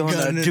you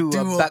gonna do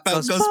about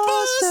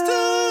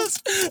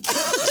Ghostbusters?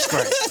 It's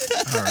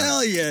great. All right.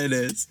 Hell yeah, it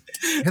is.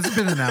 Has it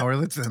been an hour?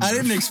 Let's end. I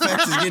this. didn't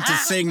expect to get to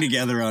sing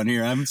together on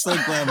here. I'm so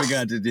glad we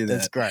got to do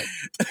That's that. great.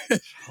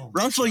 Oh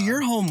my Russell, God.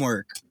 your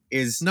homework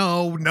is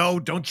No,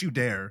 don't you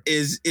dare.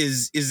 is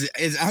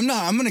I'm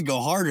gonna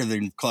go harder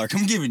than Clark.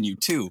 I'm giving you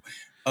 2.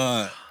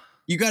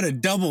 You got a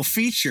double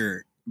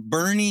feature,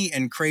 Bernie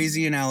and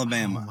Crazy in Oh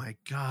Alabama. my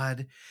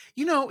God.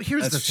 Here's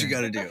That's the what thing. you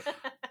got to do.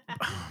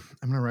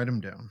 I'm gonna write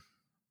them down.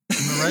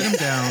 I'm gonna write them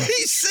down.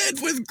 He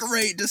said with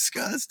great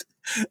disgust.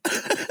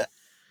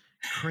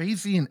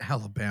 Crazy in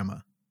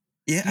Alabama.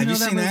 Yeah, have know you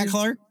that seen that, movie?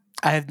 Clark?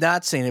 I have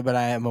not seen it, but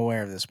I am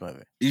aware of this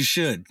movie. You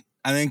should.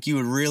 I think you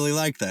would really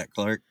like that,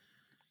 Clark.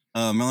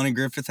 Melanie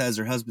Griffith has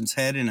her husband's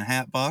head in a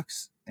hat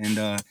box,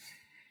 and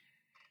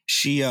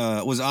she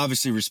was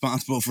obviously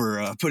responsible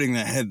for putting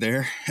that head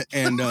there.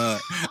 And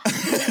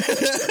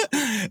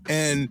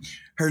and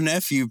her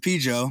nephew,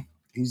 Pijo,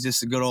 he's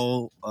just a good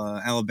old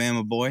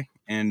Alabama boy,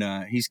 and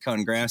he's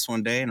cutting grass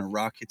one day, and a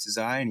rock hits his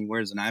eye, and he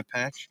wears an eye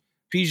patch.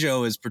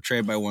 Pijo is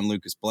portrayed by one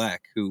Lucas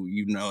Black, who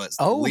you know as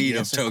the lead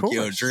yes, of of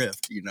Tokyo course.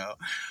 Drift. You know.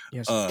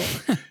 Yes.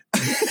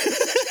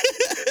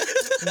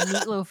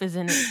 Meatloaf is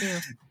in it too.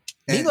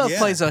 Meatloaf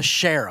plays a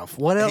sheriff.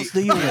 What else do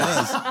you He want?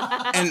 does.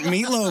 And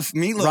Meatloaf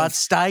Rod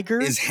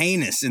Steiger is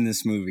heinous in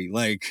this movie.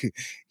 Like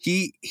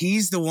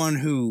he's the one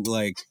who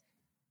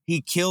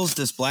he kills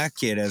this black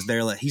kid as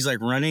they're he's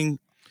running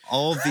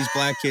all of these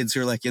black kids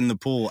who are in the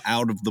pool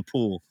out of the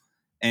pool,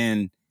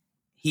 and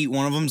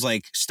one of them's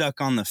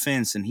stuck on the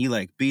fence, and he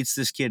beats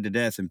this kid to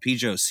death, and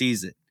Pijo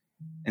sees it,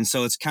 and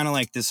so it's kind of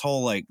this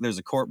whole there's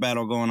a court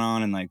battle going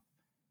on, and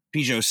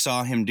Pijo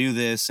saw him do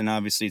this, and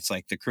obviously it's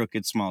the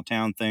crooked small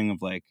town thing of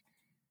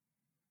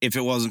if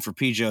it wasn't for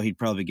Pijo, he'd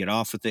probably get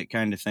off with it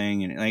kind of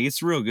thing. And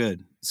it's real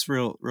good. It's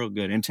real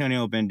good.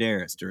 Antonio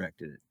Banderas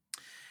directed it.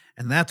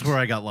 And that's where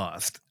I got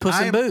lost. Puss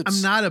in Boots.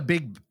 I'm not a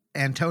big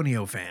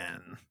Antonio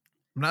fan.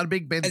 I'm not a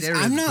big Banderas.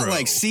 I'm not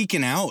bro.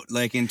 seeking out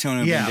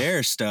Antonio Yeah.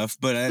 Banderas stuff,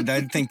 but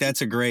I think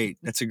that's a great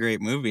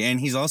movie. And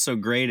he's also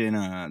great in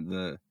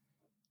the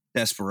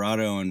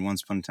Desperado and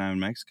Once Upon a Time in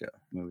Mexico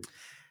movie.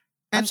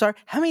 I'm sorry.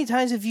 How many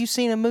times have you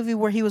seen a movie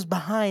where he was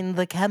behind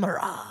the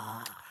camera?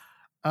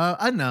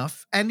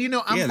 Enough. And I'm Yeah,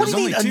 What there's do you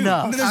only mean 2.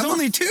 enough? There's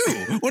only 2.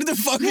 What the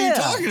fuck are you Yeah.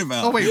 talking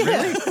about? Oh wait,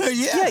 really?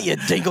 Yeah, you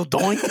dingle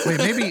doink. Wait,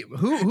 maybe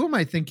who am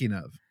I thinking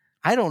of?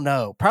 I don't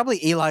know.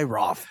 Probably Eli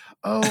Roth.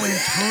 Oh,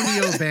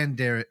 Antonio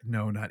Banderas.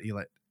 No, not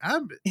Eli.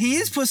 He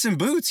is Puss in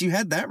Boots. You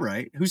had that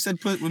right. Who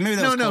said Puss? Well, maybe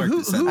that No, was no, Clark who-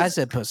 that said who- that. I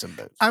said Puss in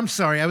Boots. I'm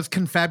sorry. I was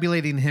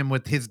confabulating him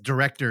with his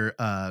director,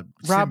 Robert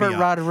symbiote.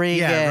 Rodriguez.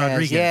 Yeah,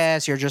 Rodriguez.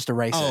 Yes, you're just a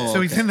racist. Oh. So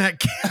he's Okay. in that.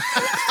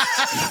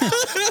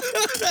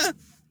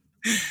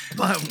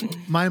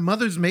 My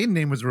mother's maiden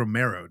name was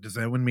Romero. Does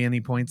that win me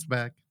any points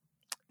back?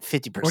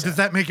 50%. Or does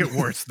that make it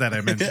worse that I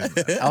mentioned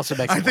that? also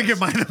makes I it think it worse.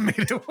 might have made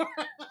it worse.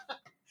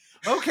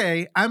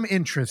 Okay, I'm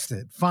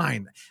interested.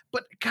 Fine.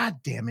 But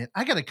god damn it,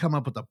 I got to come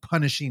up with a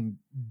punishing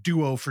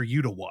duo for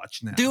you to watch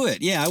now. Do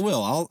it. Yeah, I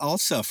will. I'll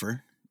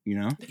suffer. You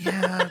know.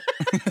 Yeah.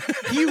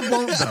 You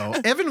won't though.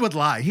 Evan would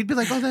lie. He'd be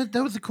like, "Oh,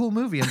 that was a cool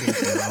movie." I'm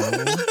like,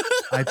 "No,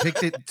 I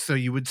picked it so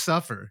you would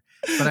suffer."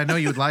 But I know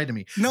you would lie to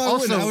me. No,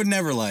 Also- I would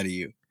never lie to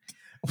you.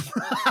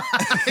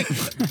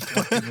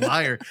 Fucking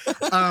liar.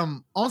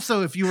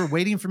 Also, if you were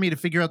waiting for me to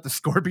figure out the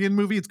Scorpion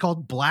movie, it's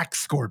called Black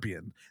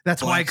Scorpion.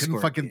 That's why I Black couldn't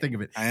Scorpion. fucking think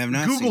of it. I have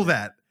not Google seen it.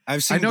 that.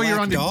 I've seen I know Black you're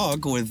on the-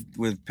 Dog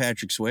with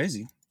Patrick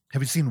Swayze.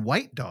 Have you seen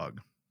White Dog?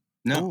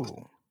 No,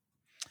 Ooh.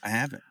 I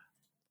haven't.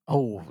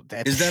 Oh,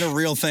 that Is that a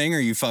real thing or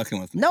are you fucking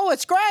with me? No,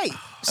 it's great.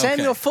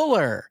 Samuel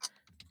Fuller.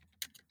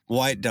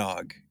 White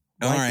Dog.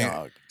 White All right.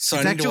 Dog. So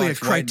It's I need to actually a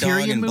watch White Dog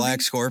Criterion and movie?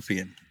 Black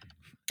Scorpion.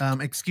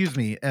 Excuse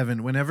me,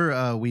 Evan.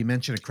 Whenever we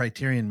mention a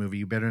Criterion movie,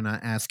 you better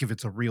not ask if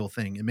it's a real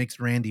thing. It makes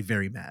Randy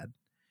very mad.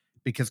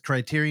 Because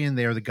Criterion,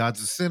 they are the gods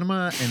of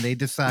cinema, and they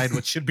decide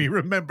what should be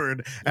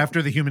remembered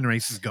after the human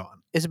race is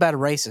gone. It's about a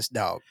racist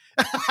dog.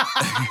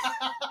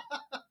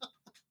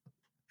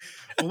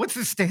 Well, what's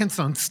the stance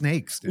on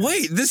snakes? Dude?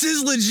 Wait, this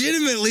is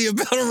legitimately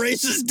about a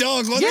racist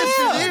dog. What Yes,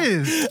 the fuck? it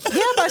is.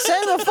 Yeah, by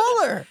Samuel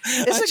Fuller.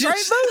 It's I a great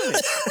just-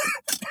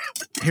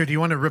 movie. Here, do you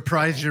want to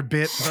reprise your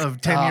bit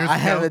of 10 years ago? I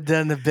haven't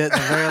done the bit in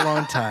a very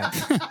long time.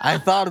 I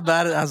thought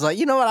about it. I was like,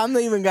 you know what? I'm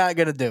not even going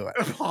to do it.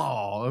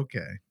 Oh,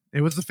 okay.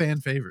 It was a fan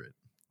favorite.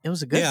 It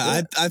was a good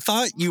Yeah, bit. I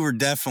thought you were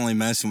definitely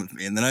messing with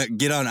me. And then I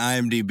get on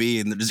IMDb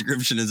and the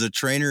description is a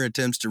trainer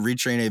attempts to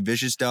retrain a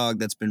vicious dog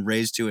that's been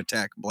raised to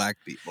attack black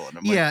people. And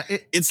I'm like, Yeah,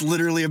 it's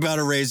literally about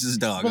a racist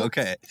dog. Well,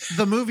 Okay.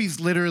 the movie's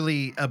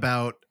literally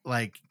about,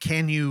 like,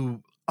 can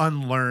you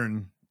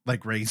unlearn,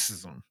 like,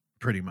 racism,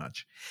 pretty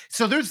much.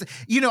 So there's,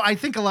 I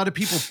think a lot of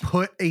people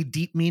put a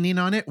deep meaning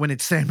on it when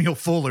it's Samuel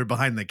Fuller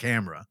behind the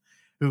camera,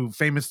 who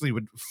famously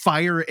would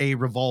fire a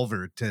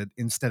revolver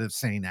instead of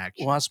saying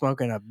action. While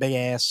smoking a big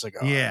ass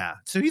cigar. Yeah.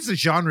 So he's a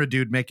genre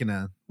dude making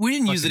a. We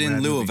didn't use it in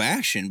fucking lieu rad of movie.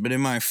 action, but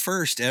in my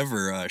first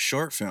ever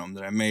short film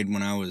that I made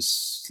when I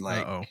was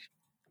like Uh-oh.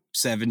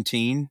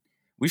 17,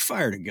 we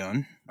fired a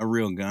gun, a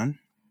real gun.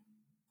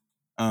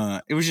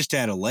 It was just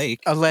at a lake.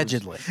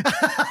 Allegedly.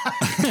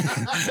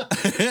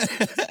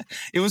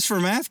 It was for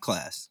math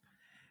class.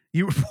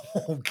 You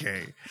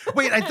okay?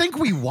 Wait, I think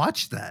we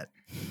watched that.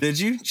 Did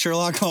you?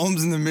 Sherlock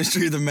Holmes and the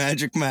Mystery of the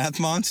Magic Math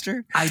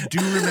Monster? I do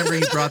remember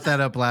you brought that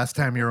up last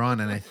time you were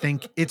on, and I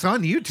think it's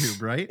on YouTube,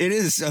 right? It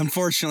is,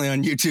 unfortunately,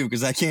 on YouTube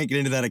because I can't get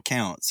into that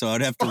account. So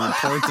I'd have to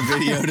report the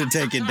video to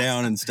take it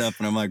down and stuff.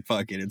 And I'm like,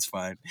 fuck it, it's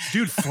fine.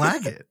 Dude,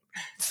 flag it.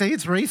 Say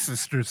it's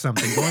racist or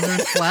something. Go in there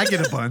and flag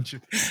it a bunch.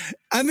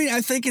 I mean,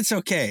 I think it's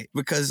okay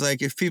because,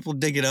 like, if people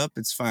dig it up,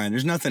 it's fine.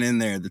 There's nothing in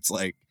there that's,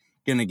 like,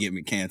 gonna get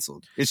me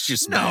canceled. It's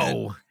just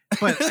No.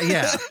 But,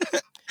 yeah.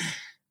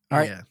 All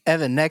right, Yeah.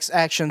 Evan, next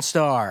action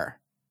star,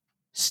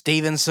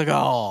 Steven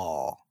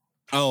Seagal.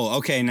 Oh,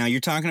 okay. Now you're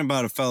talking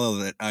about a fellow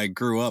that I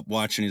grew up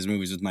watching his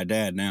movies with my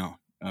dad now.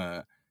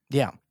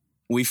 Yeah.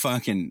 We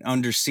fucking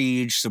Under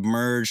Siege,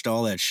 Submerged,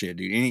 all that shit,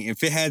 dude.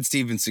 If it had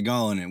Steven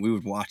Seagal in it, we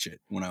would watch it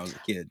when I was a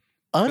kid.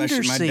 Under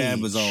Especially Siege. my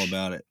dad was all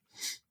about it.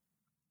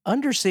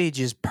 Under Siege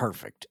is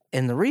perfect.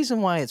 And the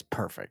reason why it's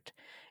perfect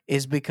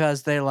is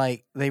because they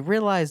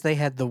realized they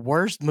had the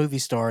worst movie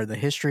star in the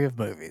history of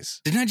movies.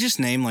 Didn't I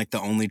just name like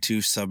the only 2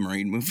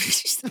 submarine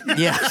movies?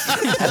 Yeah,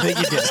 I think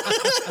you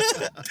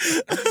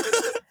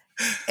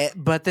did.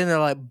 But then they're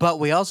like, but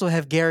we also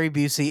have Gary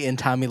Busey and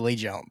Tommy Lee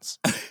Jones.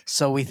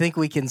 So we think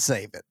we can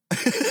save it.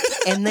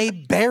 And they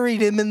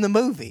buried him in the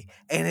movie.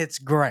 And it's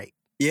great.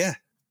 Yeah,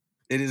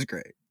 it is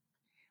great.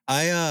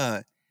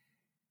 I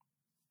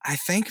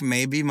think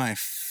maybe my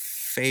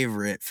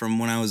favorite from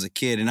when I was a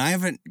kid, and I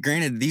haven't,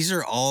 granted, these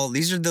are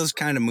those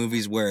kind of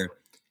movies where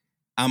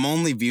I'm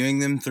only viewing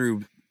them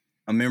through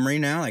a memory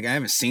now. Like I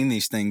haven't seen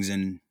these things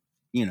in,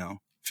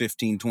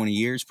 15, 20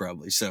 years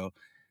probably. So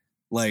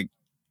like,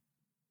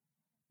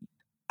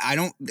 I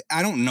don't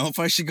know if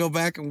I should go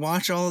back and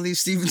watch all of these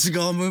Steven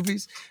Seagal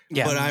movies,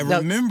 Yeah. but I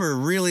remember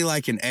really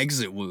liking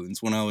Exit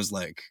Wounds when I was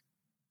like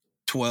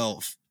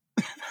 12.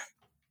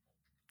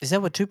 Is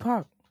that what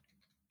Tupac?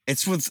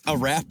 It's with a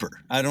rapper.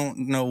 I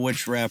don't know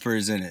which rapper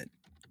is in it.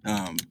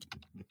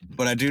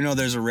 But I do know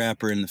there's a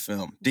rapper in the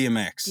film.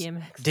 DMX.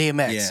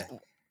 DMX. Yeah.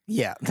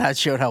 Yeah, that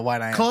showed how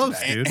white I am. Close,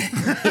 today. dude.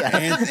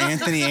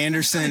 Anthony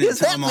Anderson and Is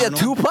that Tom the Arnold.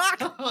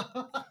 Tupac?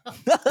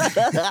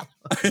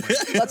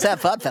 Let's have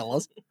fun,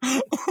 fellas.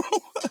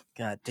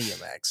 God,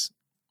 DMX.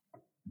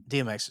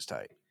 DMX is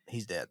tight.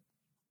 He's dead.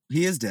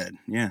 He is dead.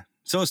 Yeah.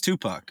 So is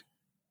Tupac.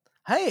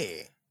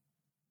 Hey.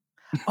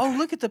 Oh,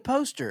 look at the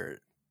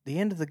poster. The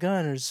end of the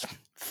gun is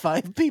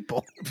 5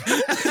 people.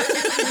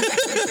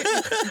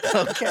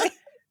 Okay.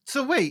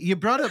 So wait, you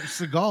brought up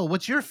Seagal.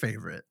 What's your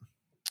favorite?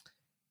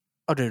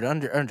 Oh, dude,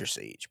 Under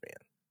Siege, man.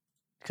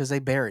 Because they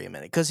bury him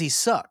in it. Because he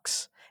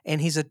sucks.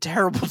 And he's a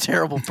terrible,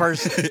 terrible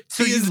person.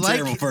 So he you is a like-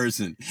 terrible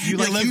person. you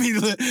Yeah, like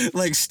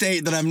let me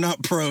state that I'm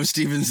not pro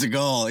Steven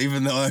Seagal,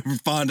 even though I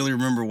fondly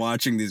remember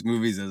watching these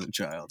movies as a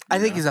child. I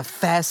think he's a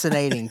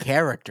fascinating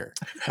character.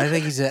 I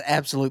think he's an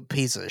absolute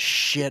piece of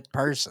shit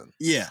person.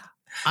 Yeah.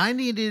 I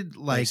needed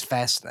But he's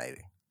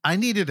fascinating. I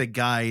needed a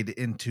guide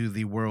into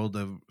the world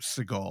of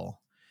Seagal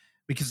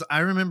because I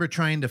remember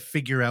trying to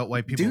figure out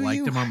why people Do liked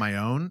you? him on my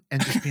own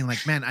and just being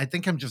like, man, I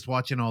think I'm just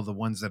watching all the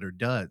ones that are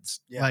duds.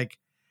 Yeah. Like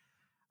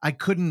I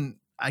couldn't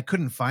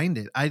find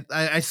it.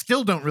 I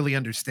still don't really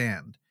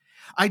understand.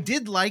 I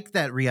did like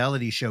that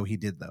reality show he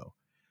did though,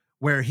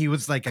 where he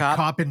was like Cop? a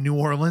cop in New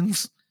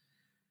Orleans.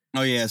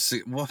 Oh, yeah. So,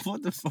 what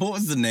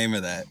was the name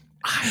of that?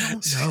 I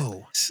don't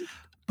know.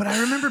 But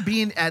I remember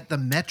being at the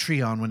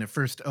Metreon when it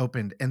first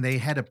opened and they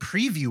had a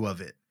preview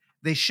of it.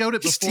 They showed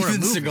it before Steven a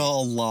movie.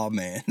 Seagal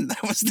Lawman.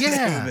 That was the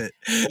Yeah. name of it.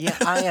 Yeah,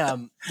 I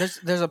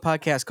there's a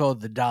podcast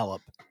called The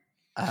Dollop,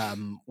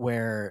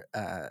 where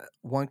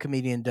one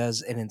comedian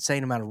does an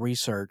insane amount of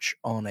research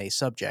on a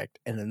subject,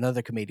 and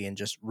another comedian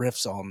just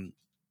riffs on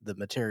the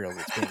material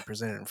that's being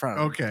presented in front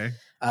of them.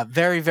 Okay.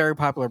 Very, very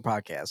popular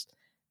podcast,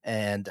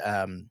 and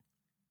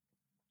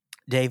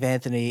Dave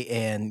Anthony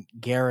and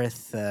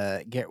Gareth,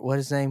 what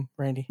is his name,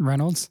 Randy?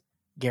 Reynolds.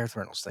 Gareth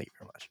Reynolds. Thank you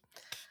very much.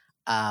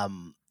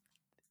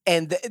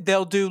 And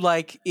they'll do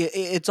like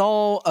it's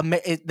all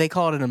they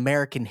call it an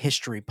American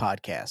history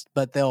podcast,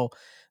 but they'll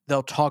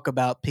talk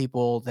about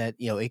people that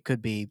it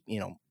could be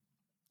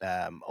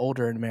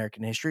older in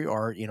American history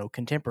or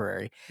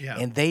contemporary, Yeah.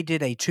 and they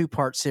did a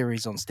 2-part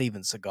series on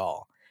Steven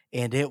Seagal,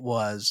 and it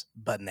was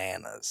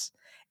bananas.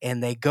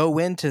 And they go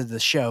into the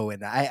show,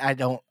 and I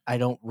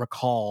don't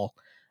recall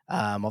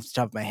off the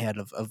top of my head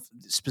of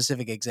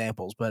specific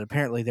examples, but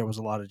apparently there was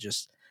a lot of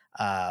just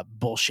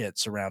bullshit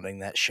surrounding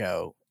that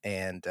show,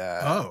 and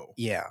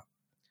yeah,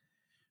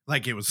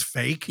 like it was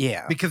fake.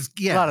 Yeah. Because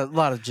a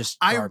lot of just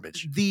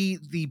garbage. The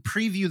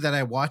preview that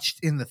I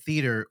watched in the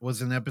theater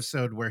was an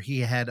episode where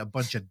he had a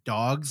bunch of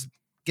dogs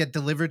get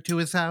delivered to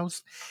his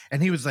house,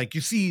 and he was like,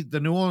 you see, the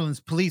New Orleans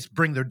police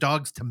bring their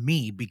dogs to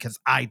me because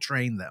I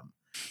train them.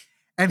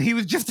 And he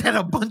was just had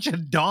a bunch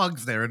of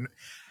dogs there, and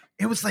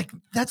it was like,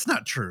 that's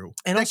not true.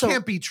 And that also,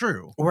 can't be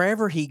true.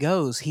 Wherever he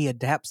goes, he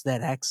adapts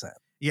that accent.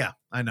 Yeah,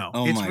 I know.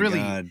 Oh it's my really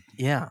God.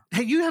 Yeah.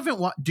 Hey, you haven't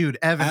watched, dude,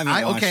 Evan. I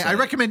haven't watched I that.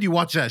 recommend you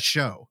watch that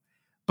show,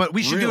 but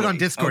we should do it on Really?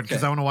 Discord because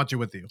Okay. I want to watch it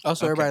with you.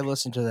 Also, Okay. everybody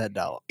listen to that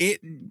dollop.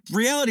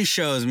 Reality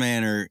shows,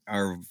 man,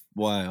 are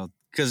wild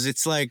because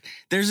it's like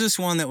there's this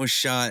one that was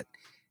shot.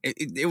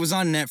 It was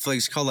on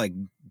Netflix called like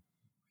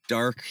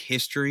Dark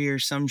History or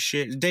some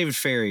shit. David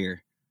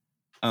Ferrier.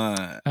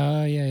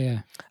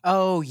 Yeah.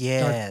 Oh,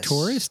 yes. Dark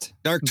Tourist?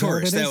 Dark Is that what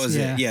Tourist. it That is? was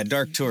Yeah. it. Yeah,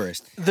 Dark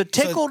Tourist. The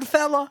tickled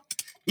fella?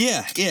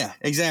 Yeah,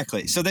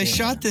 exactly. So they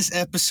shot this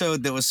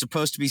episode that was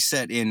supposed to be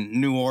set in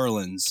New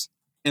Orleans,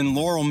 in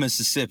Laurel,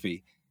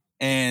 Mississippi,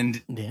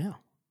 and Yeah.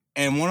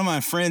 one of my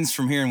friends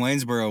from here in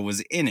Waynesboro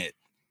was in it.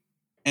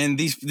 And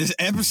this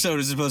episode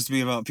is supposed to be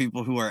about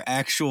people who are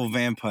actual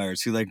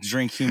vampires who like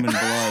drink human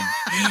blood.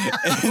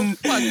 and,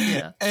 Fuck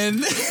yeah.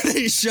 and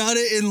they shot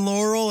it in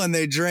Laurel, and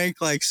they drank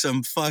like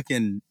some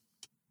fucking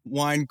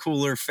wine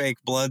cooler fake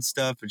blood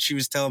stuff. And she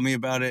was telling me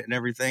about it and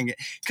everything.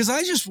 Because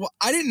I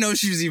didn't know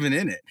she was even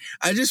in it.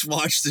 I just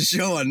watched the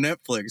show on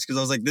Netflix because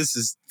I was like, this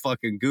is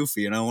fucking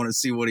goofy, and I want to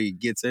see what he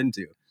gets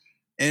into.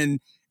 And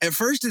at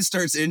first it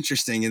starts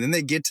interesting, and then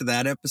they get to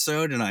that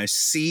episode, and I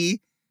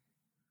see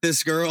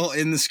this girl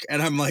in this,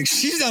 and I'm like,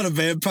 she's not a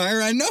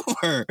vampire. I know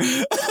her.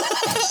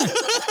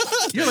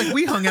 You're like,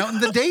 we hung out in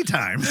the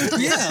daytime.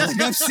 Yeah,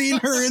 like I've seen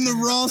her in the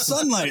raw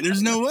sunlight.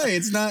 There's no way.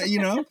 It's not,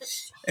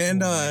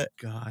 And oh my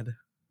God.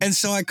 and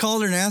so I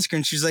called her and asked her,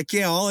 and she's like,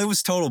 yeah, it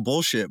was total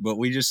bullshit, but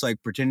we just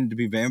like pretended to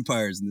be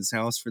vampires in this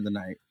house for the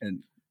night. And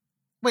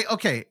Wait,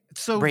 okay.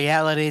 So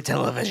Reality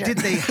television. did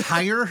they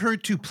hire her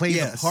to play the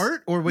Yes.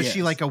 part, or was she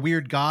Yes. like a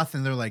weird goth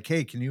and they're like,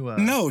 hey, can you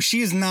no,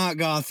 she is not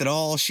goth at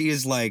all. She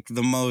is like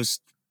the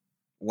most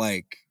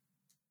like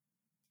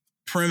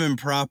prim and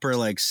proper,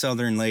 like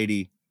Southern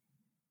lady.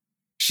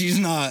 She's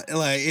not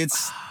like,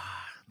 it's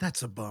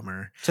That's a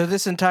bummer. So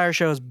this entire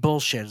show is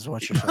bullshit, is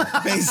what you're saying.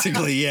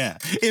 basically, yeah.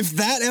 If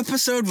that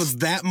episode was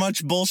that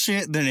much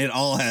bullshit, then it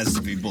all has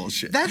to be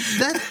bullshit. That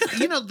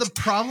the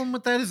problem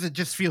with that is it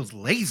just feels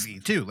lazy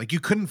too. Like you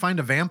couldn't find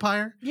a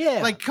vampire.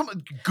 Yeah. Like come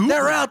on, Google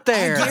They're it. out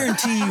there. I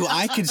guarantee you,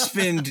 I could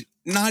spend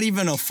not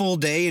even a full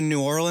day in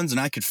New Orleans,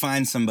 and I could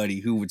find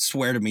somebody who would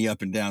swear to me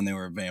up and down they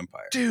were a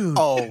vampire. dude.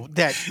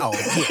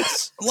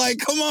 Yes. Like,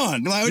 come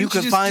on. Why You would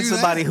could just find do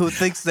somebody that? who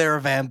thinks they're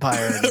a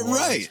vampire. in New Orleans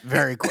Right.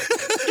 Very quick.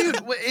 Dude,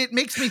 it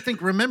makes me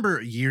think.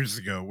 Remember years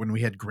ago when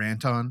we had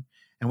Grant on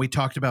and we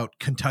talked about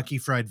Kentucky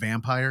Fried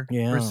Vampire?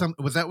 Yeah. Or some,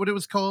 was that what it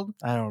was called?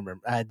 I don't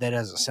remember. That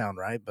doesn't sound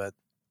right, but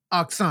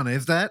Oksana,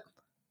 is that?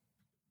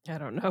 I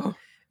don't know.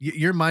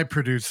 You're my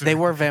producer. they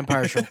were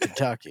vampires from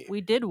Kentucky.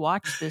 We did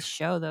watch this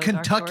show though. Dark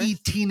Kentucky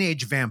Tourist.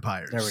 Teenage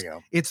Vampires. There we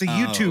go. It's a Oh,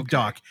 YouTube okay.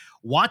 doc.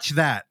 Watch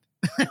that.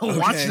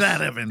 Watch Okay. that,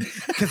 Evan.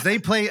 Because they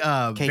play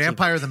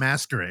Vampire the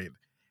Masquerade.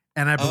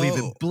 And I believe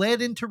Oh. it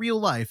bled into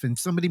real life and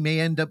somebody may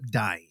end up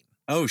dying.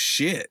 Oh,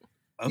 shit.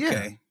 Okay.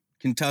 Yeah.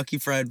 Kentucky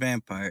Fried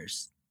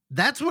Vampires.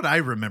 That's what I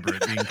remember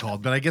it being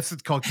called, but I guess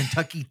it's called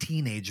Kentucky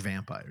Teenage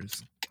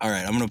Vampires. All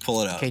right, I'm going to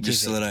pull it up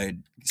just so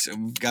KTV.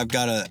 that I've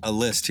got a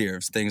list here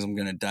of things I'm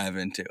going to dive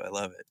into. I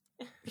love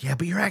it. Yeah,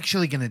 but you're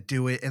actually going to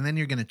do it, and then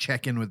you're going to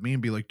check in with me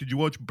and be like, did you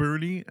watch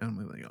Bernie? And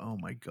I'm like, oh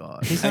my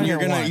God. He's And not you're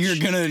gonna watch.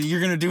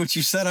 you're gonna do what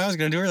you said I was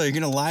gonna do earlier. You're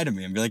gonna lie to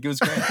me and be like, it was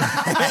great.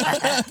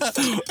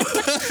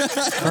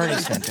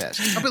 Bernie's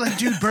fantastic. I'll be like,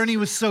 dude, Bernie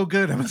was so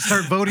good. I'm going to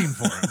start voting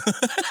for him.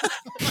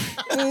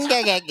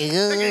 Yeah,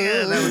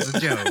 that was a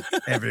joke,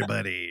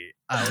 everybody.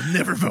 I'll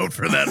never vote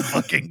for that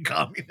fucking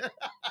communist.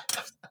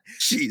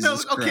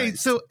 Jesus Okay,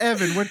 Christ. so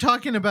Evan, we're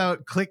talking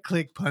about click,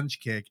 click, punch,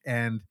 kick,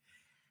 and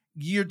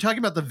you're talking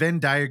about the Venn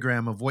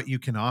diagram of what you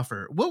can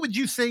offer. What would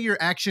you say your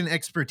action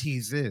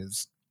expertise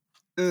is?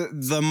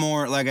 The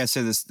more, like I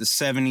said, the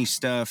 70s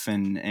stuff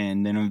and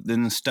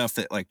then the stuff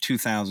that like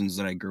 2000s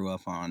that I grew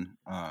up on.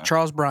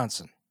 Charles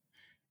Bronson.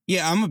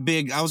 Yeah,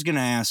 I was gonna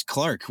ask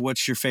Clark,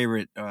 what's your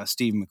favorite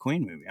Steve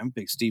McQueen movie? I'm a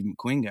big Steve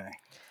McQueen guy.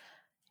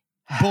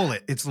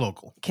 Bullet. It's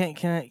local. Can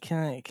I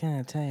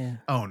tell you?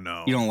 Oh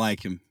no, You don't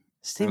like him.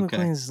 Steve Okay.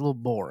 McQueen is a little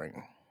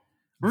boring.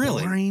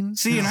 Really? Boring?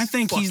 See, and No I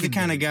think he's the fucking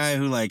kind of dude. guy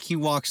who like he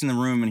walks in the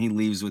room and he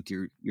leaves with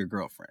your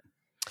girlfriend.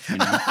 You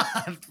know?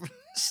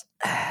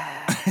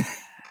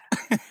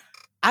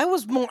 I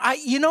was more.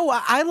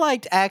 I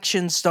liked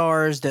action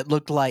stars that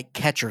looked like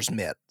catcher's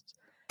mitt.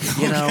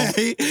 You know,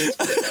 Okay.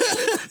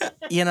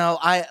 You know,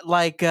 I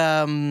like.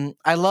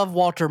 I love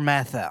Walter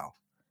Matthau.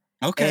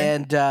 Okay.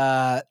 And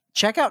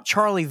check out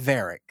Charlie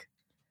Varick.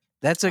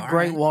 That's a All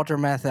great right. Walter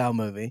Matthau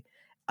movie.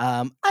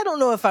 I don't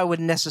know if I would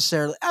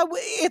necessarily.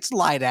 It's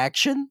light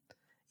action.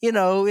 You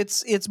know,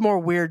 it's more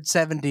weird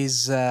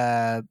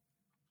 70s.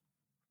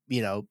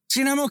 You know,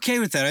 See, and I'm okay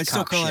with that. I still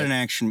Cop call it shit. an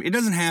action. It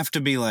doesn't have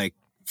to be like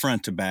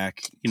front to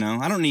back. You know,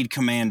 I don't need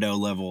commando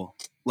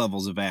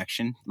levels of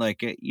action.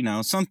 Like you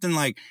know, something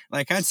like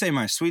I'd say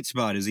my sweet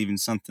spot is even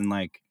something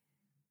like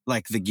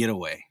The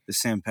Getaway, the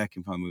Sam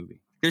Peckinpah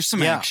movie. There's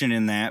some Yeah. action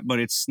in that, but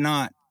it's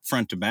not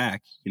front to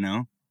back. You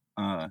know,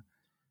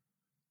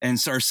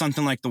 or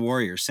something like The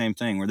Warrior, same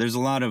thing. Where there's a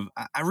lot of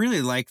I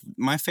really like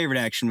my favorite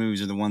action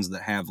movies are the ones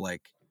that have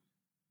like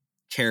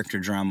character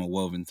drama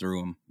woven through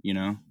them. You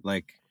know,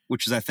 like.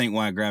 Which is, I think,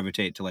 why I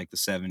gravitate to like the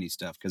 70s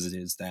stuff because it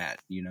is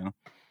that, you know.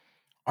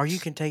 or you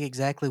can take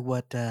exactly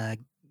what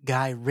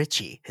Guy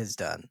Ritchie has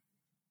done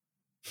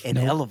and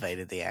Nope.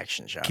 elevated the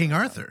action genre. King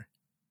Arthur.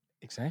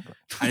 Exactly.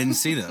 I didn't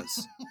see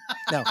those.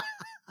 No,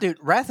 dude,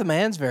 Wrath of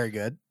Man's very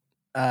good.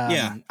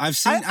 Yeah, I've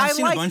seen I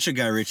a like- bunch of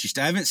Guy Ritchie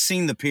stuff. I haven't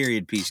seen the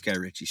period piece Guy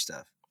Ritchie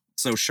stuff.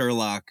 So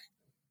Sherlock,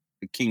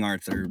 King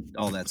Arthur,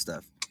 all that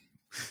stuff.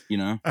 You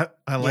know,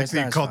 I like it's that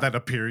you not called fun. that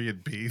a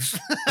period piece.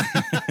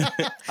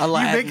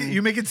 Aladdin.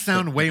 you make it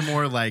sound way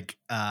more like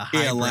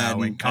highbrow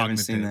Aladdin. and I haven't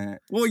seen cognitive.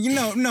 that. Well, you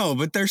know, no,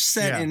 but they're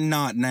set Yeah. in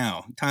not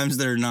now. Times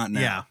that are not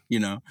now. Yeah. You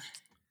know.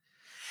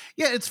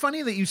 Yeah, it's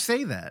funny that you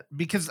say that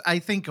because I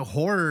think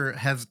horror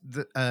has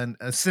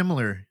a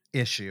similar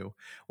issue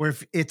where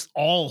if it's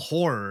all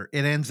horror,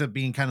 it ends up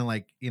being kind of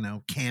like, you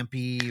know,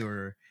 campy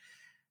or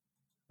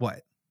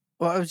what?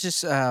 Well, I was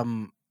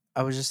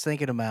just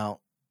thinking about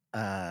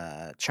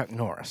Chuck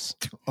Norris,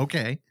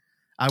 Okay.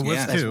 I was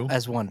Yeah. too.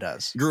 as one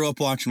does. Grew up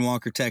watching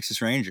Walker,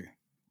 Texas Ranger.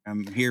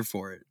 I'm here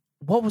for it.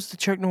 What was the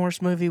Chuck Norris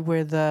movie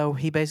where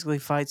he basically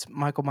fights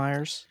Michael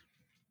Myers?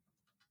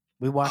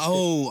 We watched it.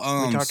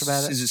 We talked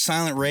about it. Is it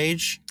Silent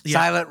Rage? Yeah.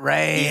 Silent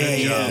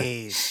Rage.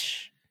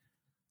 Yeah.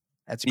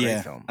 That's a great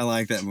Yeah, film. I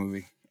like that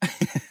movie.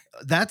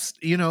 That's,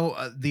 you know,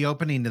 the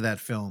opening to that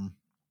film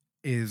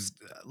is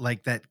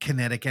like that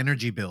kinetic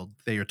energy build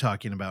that you're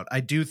talking about. I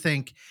do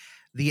think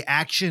the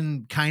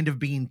action kind of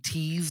being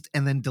teased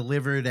and then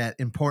delivered at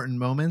important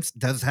moments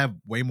does have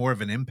way more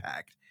of an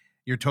impact.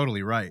 You're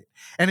totally right.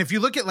 And if you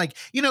look at like,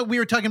 you know, we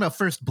were talking about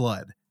First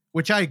Blood,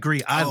 which I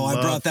agree. I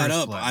brought that First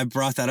up. Blood. I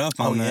brought that up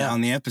Oh, on yeah.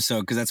 the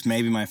episode because that's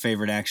maybe my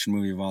favorite action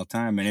movie of all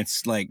time, and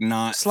it's like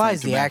not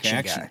Sly's the front-to-back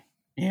action guy.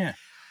 Yeah,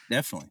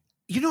 definitely.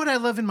 You know what I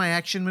love in my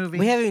action movie?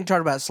 We haven't even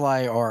talked about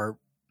Sly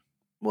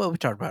we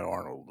talked about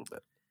Arnold a little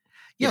bit.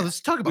 Yeah, Yeah,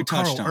 let's talk we about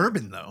touched Carl on it.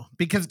 Urban though,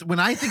 because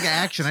when I think of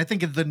action, I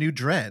think of the new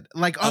Dread.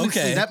 Like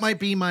honestly, Okay. that might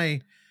be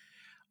my.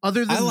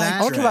 Other than I like I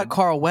that, want to talk about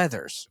Carl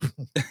Weathers.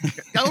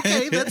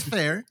 okay, that's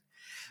fair.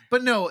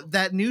 But no,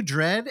 that new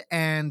Dread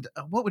and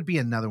what would be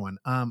another one?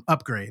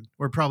 Upgrade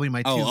were probably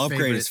my two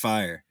Upgrade favorite. is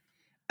fire.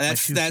 My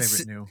two That's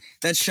favorite new.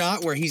 that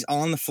shot where he's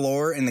on the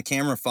floor and the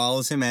camera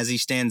follows him as he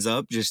stands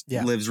up. Just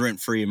Yeah. lives rent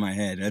free in my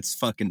head. That's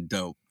fucking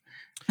dope.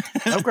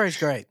 Upgrade's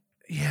great.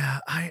 Yeah,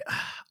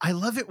 I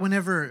love it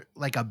whenever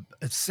like a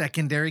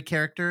secondary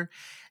character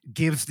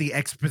gives the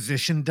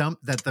exposition dump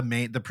that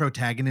the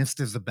protagonist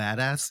is a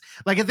badass.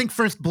 Like I think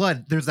First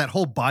Blood, there's that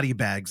whole body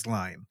bags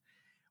line.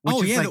 which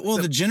Oh is yeah,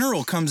 like the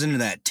general comes into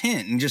that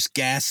tent and just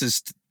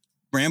gasses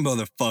Rambo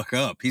the fuck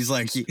up. He's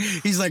like,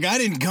 I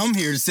didn't come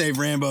here to save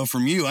Rambo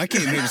from you. I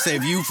came here to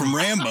save you from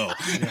Rambo.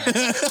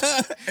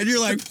 And you're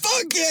like,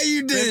 fuck yeah,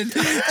 you did.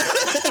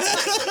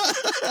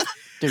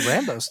 Dude,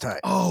 Rambo's tight.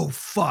 Oh,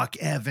 fuck,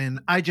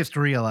 Evan. I just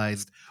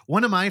realized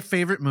one of my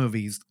favorite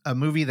movies, a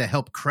movie that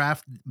helped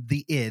craft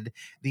the id,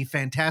 the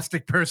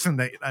fantastic person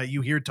that you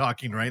hear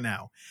talking right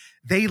now.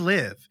 They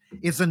Live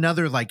is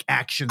another like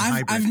action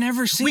hybrid. I've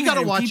never seen We it.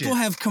 gotta and watch people it.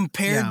 have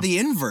compared Yeah. the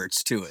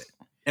inverts to it.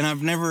 And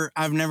I've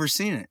never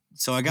seen it.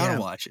 So I gotta Yeah.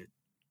 watch it.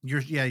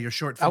 You're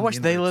short. I film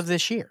watched They Inverts. Live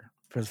this year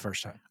for the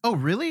first time. Oh,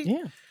 really?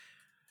 Yeah.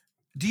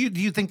 Do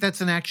you think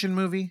that's an action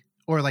movie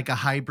or like a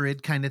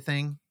hybrid kind of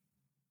thing?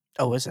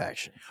 Oh, it's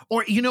action.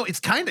 Or it's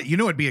kind of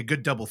it'd be a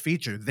good double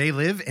feature. They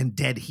Live and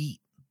Dead Heat.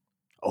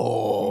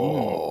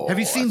 Oh. Have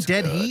you seen that's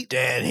Dead good. Heat?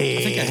 Dead Heat.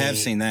 I think I have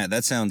seen that.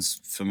 That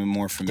sounds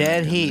more familiar.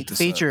 Dead Look Heat this up.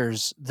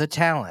 features the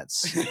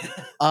talents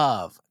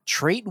of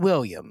Treat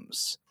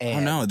Williams Oh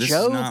and no, this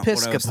Joe is not Piscopo.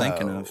 what I was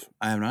thinking of.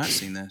 I have not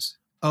seen this.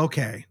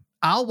 Okay.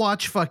 I'll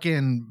watch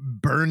fucking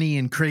Bernie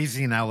and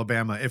Crazy in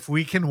Alabama if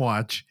we can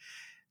watch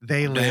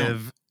They I'm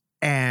Live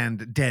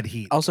and Dead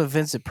Heat. Also,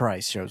 Vincent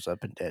Price shows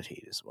up in Dead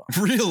Heat as well.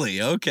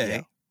 Really? Okay.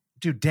 Yeah.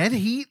 Dude, Dead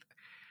Heat?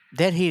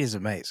 Dead Heat is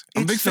amazing.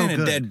 I'm a It's big so fan good.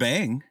 of Dead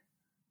Bang,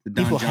 the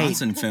Don People hate-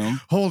 Johnson film.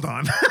 Hold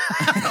on.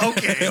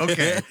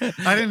 okay.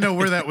 I didn't know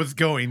where that was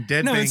going.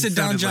 Dead No, Bang it's a Don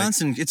sounded like-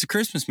 Johnson. It's a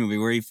Christmas movie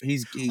where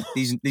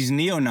these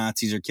neo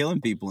Nazis are killing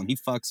people and he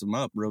fucks them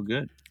up real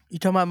good. You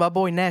talking about my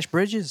boy Nash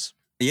Bridges?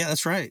 Yeah,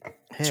 that's right.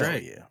 Hell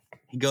right. yeah.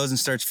 He goes and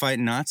starts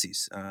fighting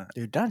Nazis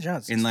Dude, Don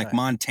Johnson. in like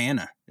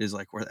Montana is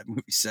like where that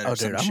movie set. Oh, or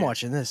some dude, I'm shit.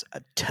 watching this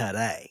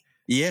today.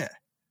 Yeah,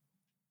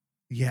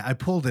 Yeah, I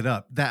pulled it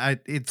up.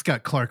 It's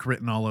got Clark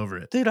written all over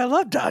it. Dude, I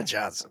love Don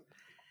Johnson.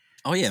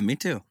 Oh yeah, me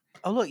too.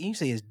 Oh look, you can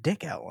see his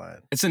dick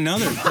outline. It's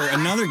another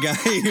guy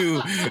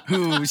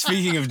who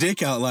speaking of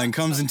dick outline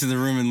comes into the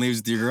room and leaves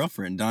with your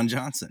girlfriend, Don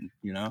Johnson.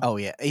 You know. Oh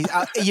yeah,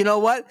 you know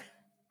what?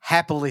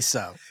 Happily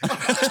so.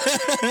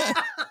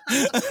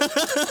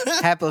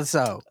 Happily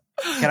so.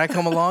 Can I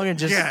come along and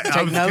just Yeah, I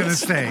take was notes? gonna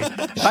say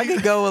If I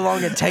could go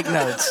along and take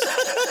notes,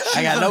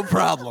 I got no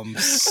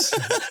problems.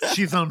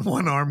 she's on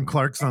one arm,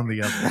 Clark's on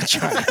the other. That's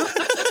right.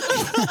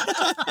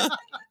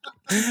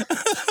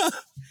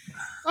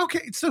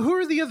 Okay, so who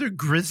are the other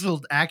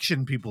grizzled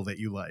action people that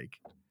you like?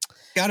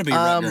 Got to be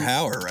Rutger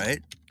Hauer, right?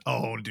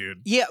 Oh,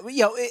 dude. Yeah,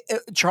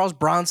 Charles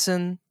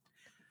Bronson.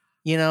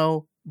 You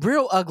know,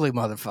 real ugly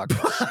motherfucker.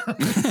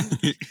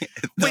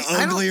 The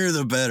uglier,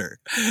 the better.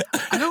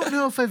 I don't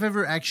know if I've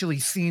ever actually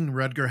seen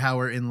Rutger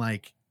Hauer in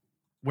like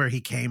where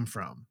he came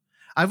from.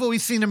 I've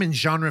always seen him in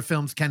genre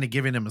films, kind of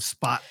giving him a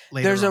spot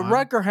later. There's a on.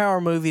 Rutger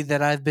Hauer movie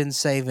that I've been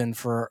saving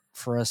for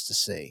us to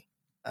see.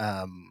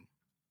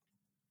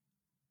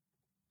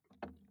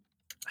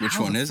 Which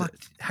one is it?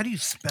 How do you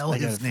spell I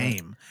his gotta find-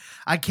 name?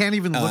 I can't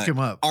even look him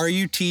up.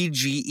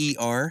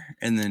 Rutger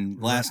and then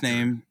last Rutger.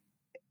 name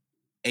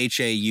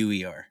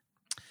Hauer.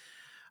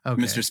 Okay.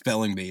 Mr.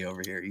 Spelling Bee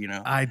over here, you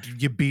know.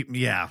 You beat me.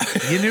 Yeah,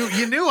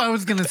 you knew I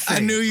was gonna say. I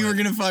knew it, you were but-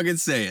 gonna fucking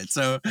say it.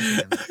 So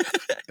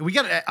We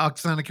got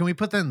Oksana. Can we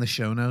put that in the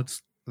show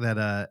notes?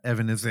 That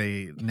Evan is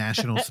a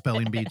national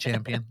spelling bee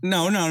champion.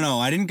 No.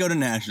 I didn't go to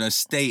national.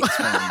 State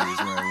spelling bee is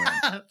where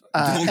I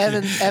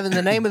went. Evan,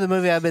 the name of the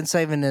movie I've been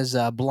saving is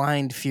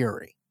Blind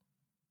Fury.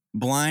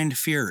 Blind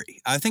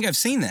Fury. I think I've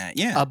seen that.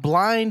 Yeah. A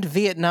blind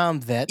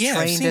Vietnam vet Yeah, I've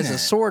trained seen as a that.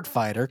 sword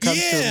fighter comes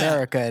to Yeah.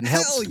 America and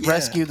helps Hell yeah.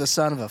 rescue the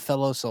son of a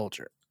fellow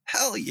soldier.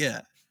 Hell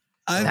yeah.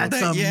 That's a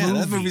that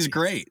movie. movie's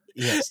great.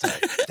 Yes.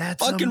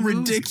 That's a Fucking movie.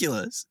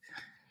 ridiculous.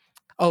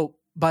 Oh,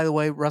 by the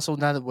way, Russell,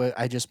 now that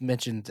I just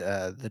mentioned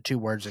the two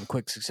words in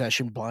quick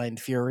succession, Blind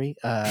Fury,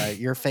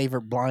 your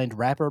favorite blind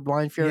rapper,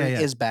 Blind Fury, Yeah.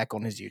 is back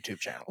on his YouTube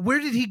channel. Where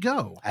did he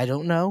go? I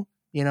don't know.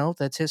 You know,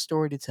 that's his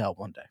story to tell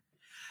one day.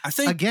 I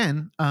think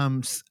Again,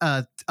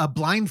 a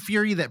Blind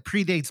Fury that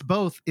predates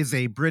both is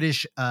a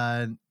British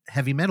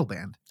heavy metal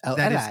band. Oh,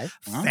 That is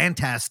hello.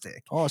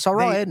 fantastic. Oh, it's all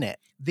right, They- isn't it?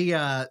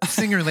 The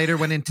singer later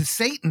went into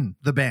Satan,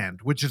 the band,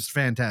 which is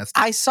fantastic.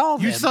 I saw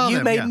them. You saw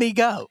them, made yeah. me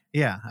go.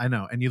 Yeah, I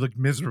know. And you looked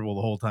miserable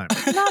the whole time.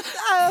 Not,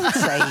 I would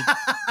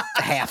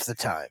say half the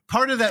time.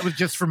 Part of that was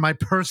just for my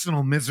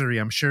personal misery,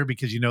 I'm sure,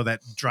 because that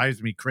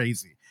drives me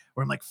crazy.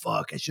 Where I'm like,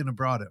 fuck, I shouldn't have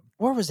brought him.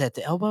 Where was that?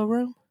 The Elbow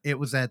Room? It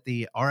was at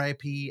the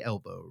RIP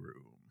Elbow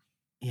Room.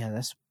 Yeah,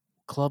 that's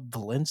Club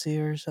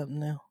Valencia or something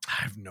now.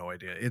 I have no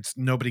idea. It's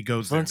nobody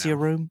goes Valencia there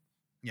now. Room.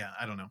 Yeah,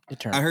 I don't know.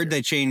 I heard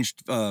they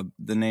changed the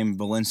name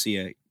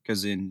Valencia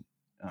because in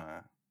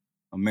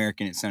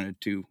American it sounded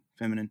too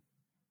feminine.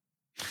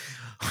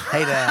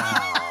 Hey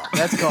now,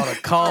 that's called a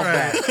All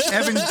right. callback.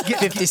 Evan,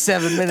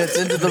 57 minutes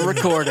into the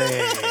recording.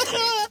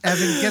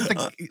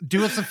 Evan,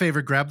 do us a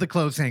favor. Grab the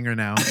clothes hanger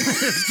now.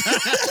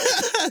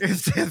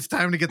 It's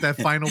time to get that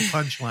final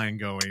punchline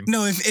going.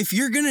 No, if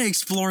you're gonna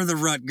explore the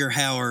Rutger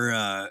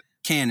Hauer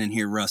canon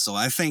here, Russell,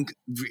 I think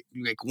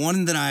like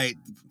one that I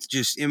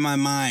just in my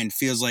mind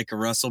feels like a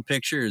Russell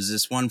picture is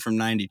this one from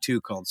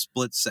 '92 called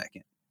Split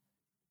Second.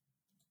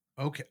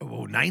 Okay.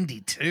 Oh,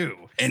 92.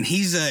 And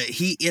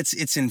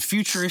it's in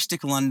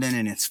futuristic London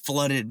and it's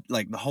flooded,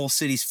 like the whole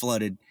city's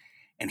flooded,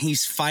 and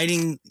he's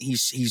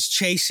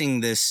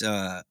chasing this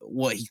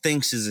what he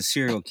thinks is a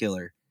serial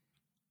killer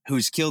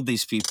who's killed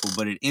these people,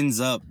 but it ends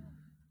up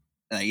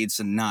it's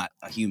not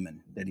a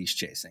human that he's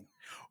chasing.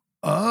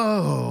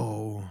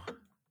 Oh.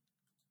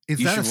 Is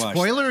You that a should watch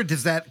spoiler or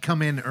does that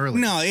come in early?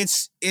 No,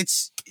 it's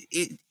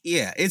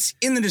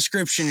in the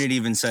description. It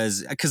even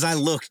says, because I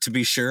looked to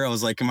be sure. I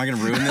was like, am I going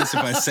to ruin this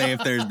if I say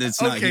if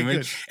it's not Okay, human?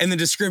 good. And the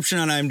description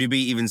on IMDb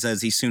even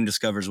says he soon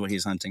discovers what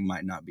he's hunting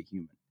might not be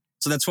human.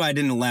 So that's why I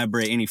didn't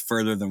elaborate any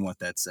further than what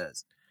that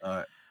says.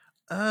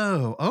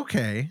 Oh,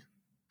 okay.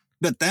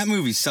 But that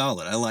movie's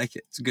solid. I like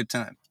it. It's a good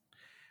time.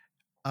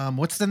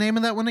 What's the name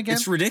of that one again?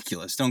 It's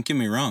ridiculous. Don't get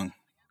me wrong.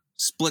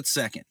 Split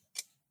Second.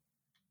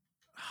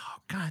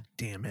 Oh, God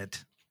damn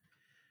it.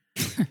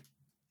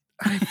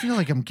 I feel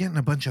like I'm getting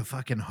a bunch of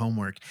fucking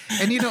homework.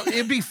 And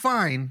it'd be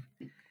fine.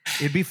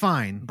 It'd be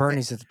fine.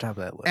 Bernie's at the top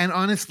of that list. And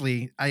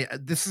honestly,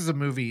 this is a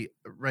movie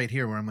right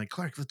here where I'm like,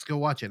 Clark, let's go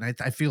watch it. And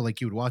I feel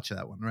like you would watch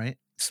that one, right?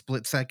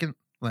 Split Second,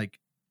 like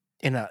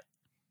in a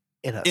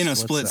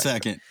split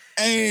second.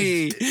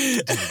 Hey.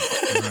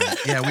 Right.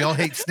 Yeah, we all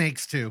hate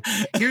snakes too.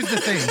 Here's the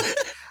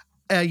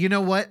thing. You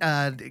know what?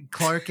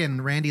 Clark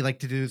and Randy like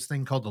to do this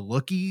thing called the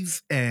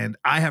lookies, and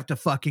I have to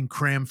fucking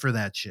cram for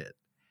that shit.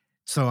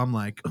 So I'm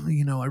like,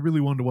 I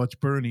really wanted to watch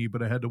Bernie,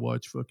 but I had to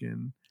watch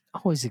fucking.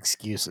 Always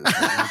excuses.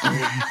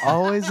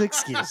 Always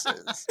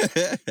excuses.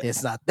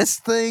 It's not this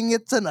thing,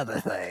 it's another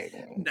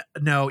thing.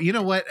 No, you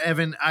know what,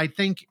 Evan? I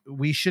think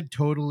we should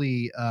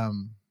totally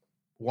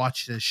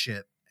watch this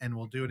shit, and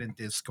we'll do it in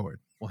Discord.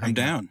 I'm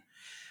down.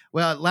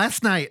 Well,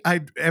 last night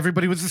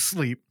everybody was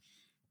asleep,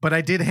 But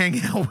I did hang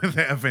out with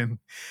Evan,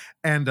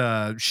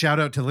 and shout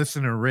out to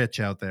listener Rich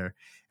out there.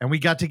 And we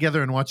got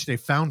together and watched a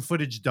found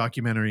footage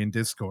documentary in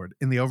Discord,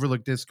 in the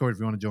Overlook Discord. If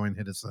you want to join,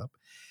 hit us up.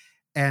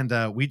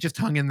 And we just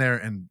hung in there,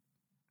 and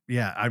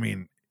yeah, I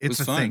mean, it's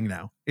a thing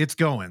now. It's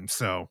going.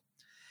 So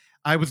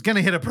I was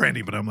gonna hit up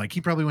Randy, but I'm like,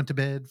 he probably went to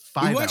bed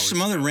 5 hours. We watched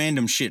some other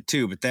random shit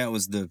too, but that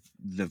was the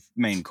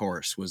main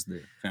course, was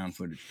the found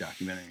footage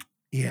documentary.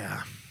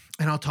 Yeah,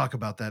 and I'll talk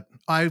about that.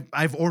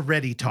 I've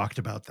already talked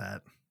about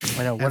that.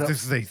 I know.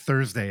 This is a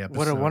Thursday episode.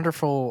 What a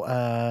wonderful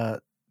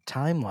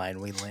timeline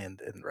we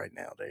land in right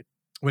now, dude.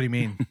 What do you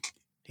mean?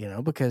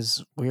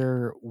 Because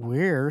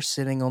we're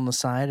sitting on the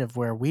side of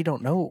where we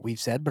don't know what we've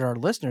said, but our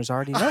listeners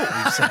already know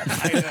what we've said.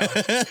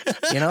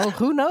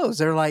 Who knows?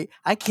 They're like,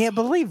 I can't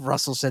believe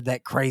Russell said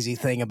that crazy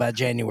thing about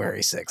January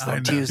 6th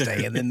on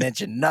Tuesday and then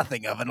mentioned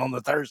nothing of it on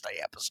the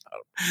Thursday episode.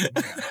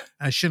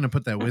 I shouldn't have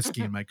put that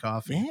whiskey in my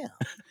coffee. Yeah.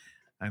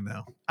 I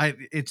know.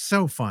 It's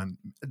so fun.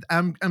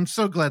 I'm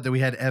so glad that we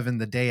had Evan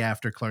the day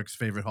after Clark's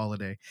favorite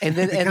holiday,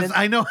 because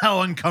I know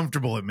how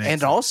uncomfortable it makes.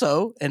 And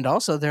also,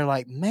 they're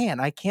like, man,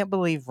 I can't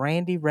believe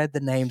Randy read the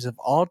names of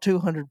all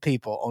 200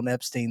 people on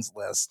Epstein's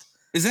list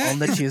on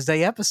the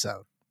Tuesday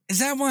episode. Is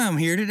that why I'm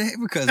here today?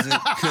 Because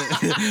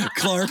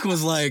Clark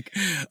was like,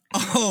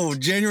 "Oh,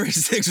 January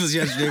 6th was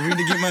yesterday. We need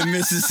to get my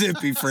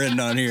Mississippi friend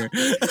on here."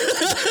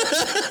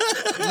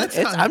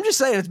 I'm just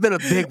saying, it's been a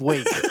big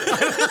week.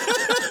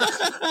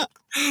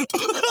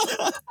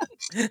 Oh,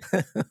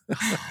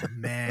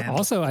 man.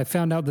 Also, I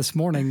found out this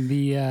morning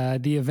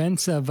the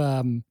events of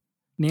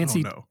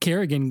Nancy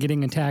Kerrigan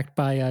getting attacked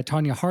by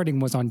Tanya Harding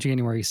was on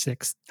January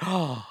 6th.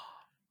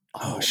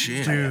 Oh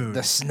shit, dude!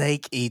 The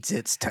snake eats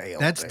its tail.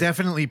 That's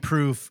definitely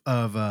proof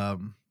of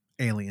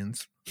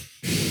aliens.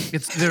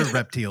 They're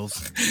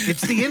reptiles. It's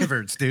the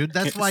inverts, dude.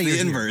 That's why the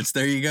inverts.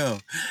 There you go.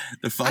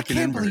 The fucking I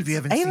can't inverts. believe you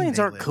haven't aliens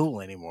seen aren't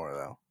cool anymore,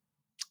 though.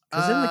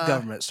 Because then the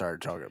government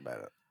started talking about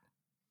it.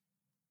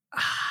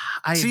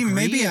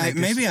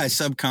 Maybe I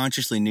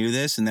subconsciously knew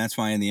this, and that's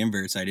why in the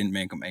inverts I didn't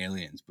make them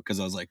aliens, because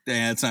I was like,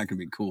 it's not going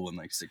to be cool in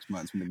like 6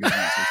 months when the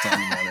government starts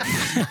talking about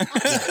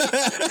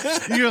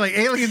it. You're like,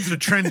 aliens are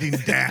trending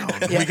down.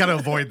 Yeah. We got to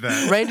avoid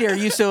that. Randy, are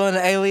you still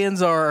into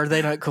aliens, or are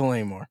they not cool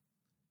anymore?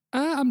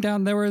 I'm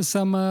down. There was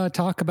some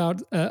talk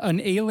about an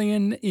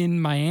alien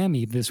in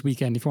Miami this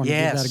weekend, if you want to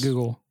give that a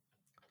Google.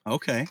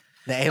 Okay.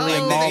 The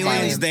alien the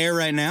alien's there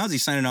right now? Is he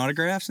signing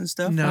autographs and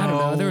stuff? No. I don't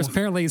know. There was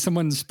apparently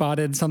someone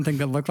spotted something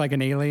that looked like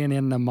an alien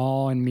in the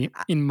mall in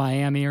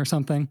Miami or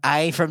something.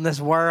 I ain't from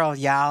this world,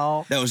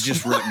 y'all. That was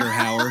just Rutger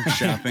Hauer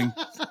shopping.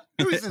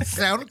 Who's a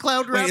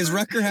SoundCloud rapper? Wait, is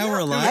Rutger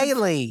Hauer alive?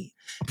 Haley.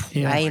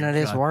 I ain't in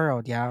this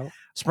world, y'all.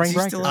 Spring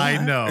Break. I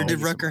know. Or did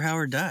Rutger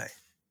Hauer die?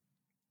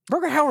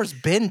 Rutger Hauer's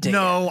been dead.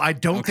 No, I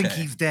don't think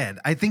he's dead.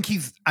 I think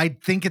it's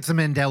a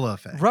Mandela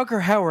effect.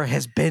 Rutger Hauer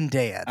has been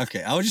dead.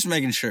 Okay, I was just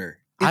making sure.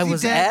 I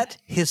was at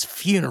his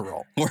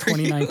funeral.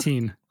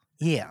 2019.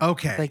 Yeah.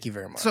 Okay. Thank you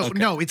very much. So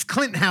no, it's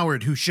Clint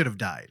Howard who should have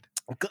died.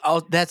 Oh,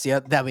 that's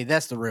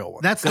the real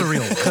one. That's the real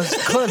one. Because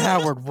Clint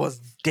Howard was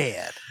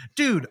dead.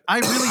 Dude, I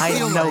really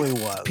feel know like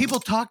he was. People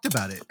talked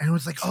about it and it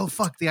was like, oh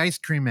fuck, the ice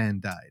cream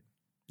man died.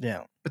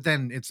 Yeah. But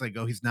then it's like,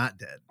 oh, he's not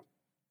dead.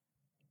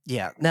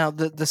 Yeah. Now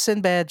the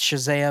Sinbad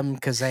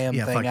Shazam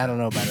Kazam thing, I don't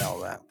know about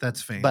all that.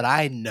 That's fake. But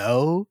I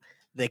know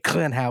that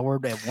Clint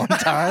Howard at one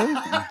time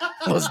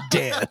was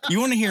dead. You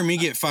want to hear me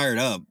get fired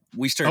up?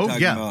 We started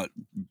talking about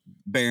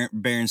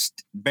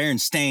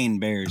Berenstain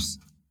Bears.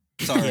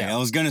 Sorry, I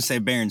was going to say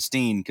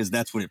Berenstein because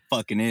that's what it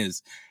fucking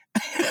is.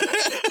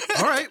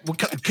 All right, well,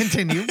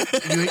 continue.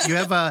 You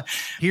have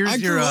here's I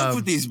your. grew up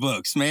with these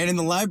books, man, in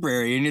the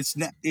library, and it's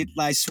not.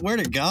 I swear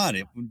to God,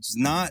 it was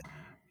not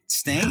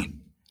Stain.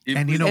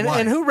 And you know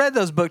why? And who read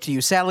those books to you?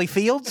 Sally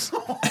Fields?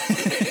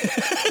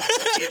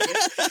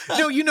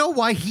 No, you know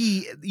why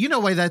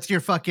that's your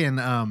fucking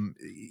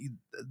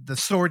the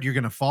sword you're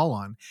gonna fall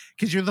on,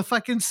 because you're the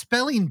fucking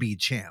spelling bee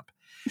champ.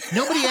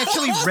 Nobody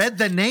actually read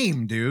the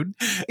name, dude.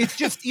 It's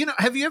just,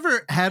 have you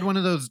ever had one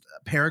of those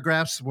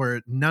paragraphs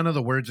where none of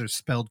the words are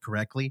spelled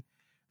correctly?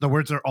 The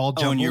words are all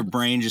jumbled. Oh, and your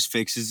brain just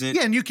fixes it?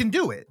 Yeah, and you can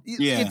do it.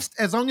 Yeah. It's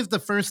as long as the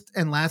first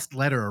and last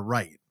letter are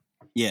right.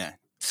 Yeah.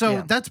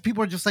 So that's,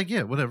 people are just like,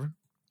 yeah, whatever.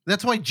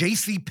 That's why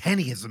J.C.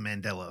 Penney is a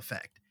Mandela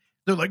effect.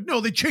 They're like,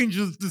 no, they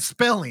changed the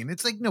spelling.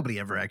 It's like nobody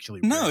ever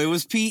actually read. No, it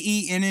was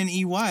Penney.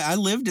 I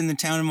lived in the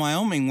town in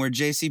Wyoming where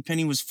J.C.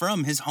 Penney was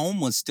from. His home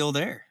was still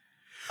there.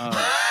 I'm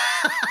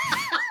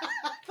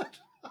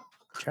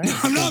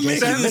not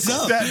making this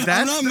up.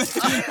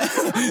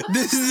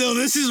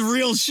 This is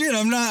real shit.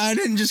 I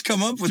didn't just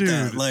come up with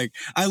that. Like,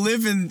 I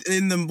live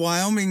in the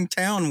Wyoming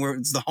town where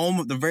it's the home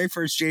of the very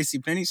first J.C.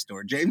 Penney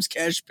store. James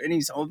Cash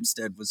Penney's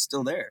homestead was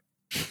still there.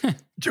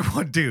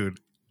 Dude,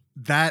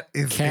 that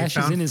is Cash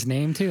is in his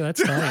name too.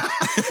 That's tight.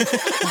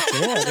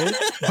 Yeah, dude.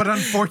 But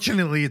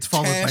unfortunately, it's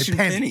followed Cash by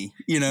Penny.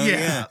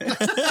 Yeah.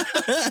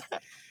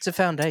 It's a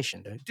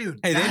foundation,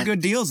 dude. Hey, they had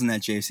good deals in that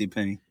J.C.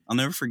 Penney. I'll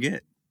never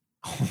forget.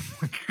 Oh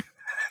my God.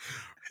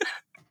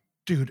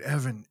 Dude,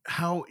 Evan,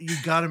 how you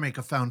got to make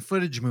a found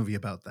footage movie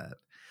about that?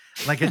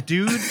 like a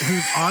dude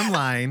who's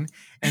online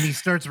and he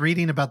starts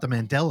reading about the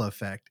Mandela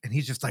effect and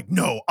he's just like,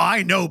 no,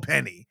 I know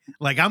Penny.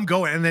 Like I'm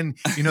going. And then,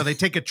 they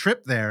take a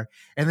trip there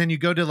and then you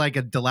go to like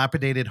a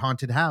dilapidated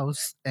haunted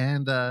house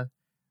and I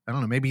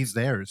don't know, maybe he's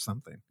there or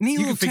something. Neat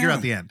You can figure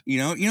out the end.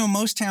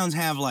 Most towns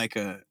have like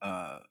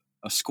a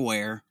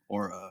square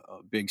or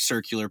a big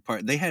circular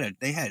part. They had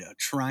a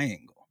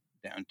triangle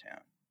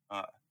downtown.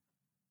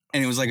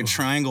 And it was like a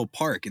triangle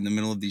park in the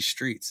middle of these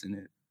streets.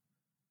 And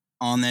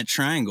on that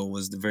triangle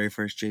was the very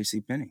first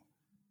JCPenney.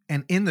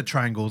 And in the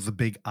triangle is a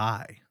big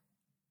eye.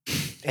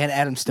 And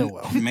Adam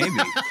Stillwell. Maybe.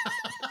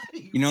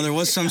 There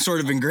was some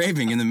sort of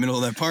engraving in the middle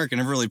of that park. I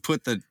never really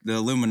put the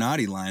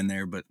Illuminati line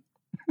there, but...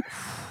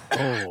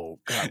 Oh,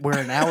 God. We're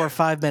an hour,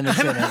 5 minutes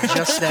in, and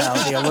just now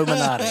the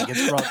Illuminati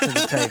gets brought to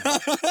the table.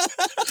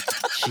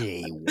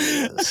 Gee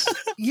whiz.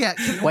 Yeah.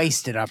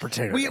 Wasted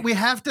opportunity. We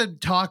have to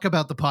talk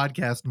about the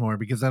podcast more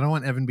because I don't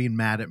want Evan being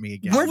mad at me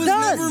again. We're I was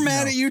done. never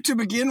mad at you to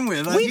begin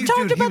with. We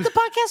talked about the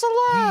podcast a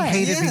lot.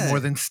 He hated me more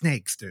than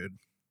snakes, dude.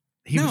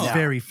 He was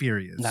very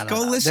furious.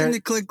 Go listen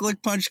to Click,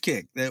 Click, Punch,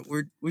 Kick.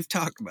 We've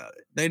talked about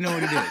it. They know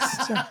what it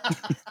is.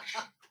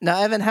 Now,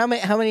 Evan, how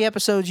many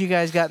episodes you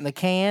guys got in the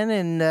can,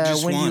 and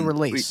when one. you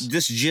release?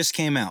 This just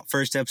came out.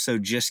 First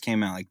episode just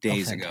came out like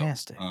days ago.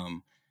 Fantastic.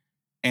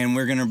 And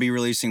we're going to be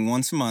releasing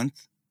once a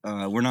month.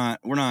 We're not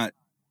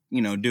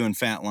doing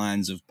fat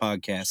lines of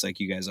podcasts like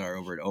you guys are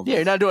over at Over. Yeah,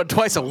 you're not doing it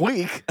twice a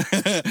week.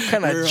 What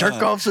kind of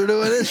jerk offs are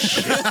doing this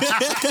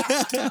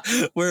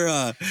shit?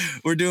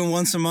 We're doing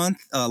once a month,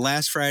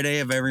 last Friday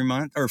of every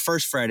month, or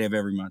first Friday of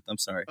every month. I'm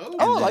sorry.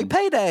 Oh, like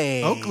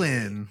payday.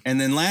 Oakland. And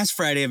then last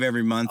Friday of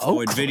every month,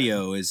 Void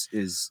Video is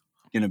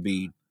going to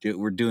be.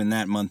 We're doing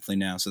that monthly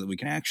now, so that we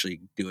can actually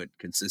do it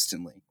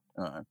consistently.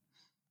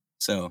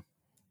 So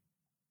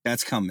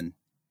that's coming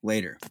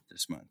later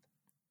this month.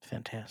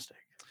 Fantastic.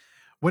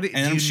 And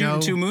I'm shooting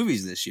 2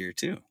 movies this year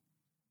too.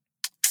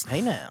 Hey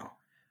now,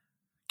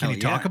 can you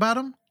talk about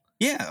them?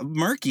 Yeah,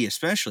 Murky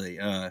especially.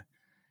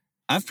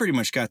 I've pretty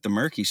much got the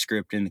Murky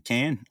script in the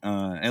can,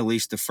 at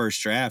least the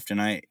first draft,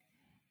 and I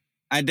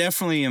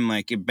definitely am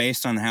like,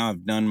 based on how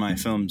I've done my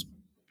films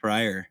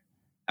prior,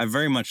 I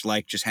very much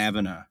like just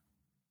having a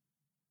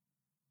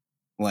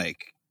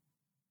like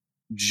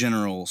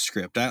general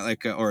script,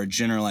 or a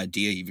general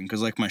idea even,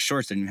 because like my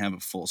shorts didn't even have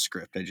a full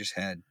script. I just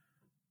had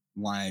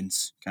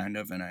lines kind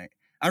of, and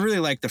I really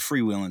like the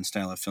freewheeling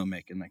style of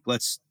filmmaking. Like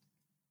let's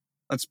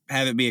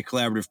have it be a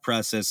collaborative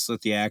process. Let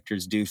the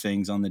actors do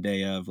things on the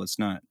day of. Let's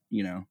not,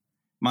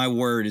 my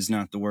word is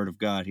not the word of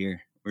God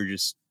here. We're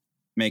just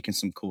making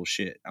some cool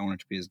shit. I want it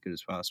to be as good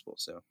as possible.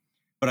 So,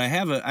 but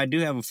I do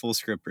have a full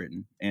script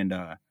written, and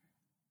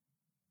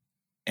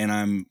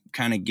I'm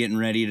kind of getting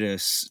ready to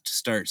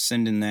start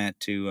sending that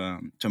to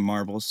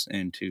Marbles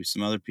and to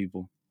some other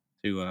people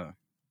to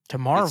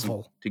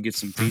Marvel to get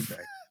some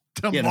feedback.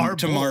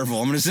 To Marvel.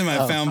 I'm going to send my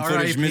found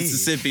footage R.I.P.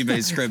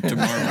 Mississippi-based script to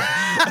Marvel.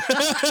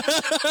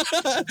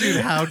 Dude,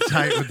 how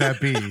tight would that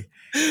be?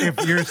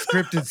 If your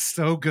script is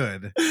so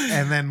good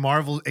and then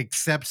Marvel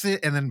accepts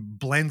it and then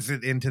blends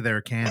it into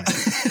their canon.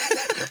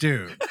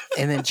 Dude.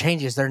 And then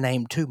changes their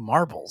name to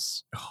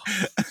Marbles.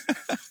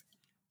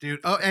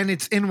 Dude. Oh, and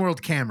it's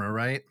in-world camera,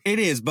 right? It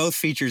is. Both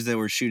features that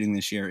we're shooting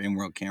this year are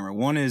in-world camera.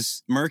 One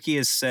is Murky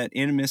is set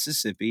in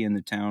Mississippi, in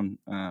the town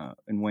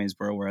in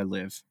Waynesboro where I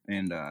live,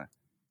 and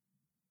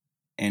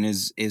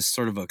is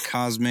sort of a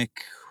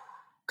cosmic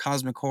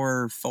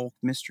horror folk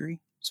mystery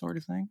sort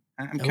of thing.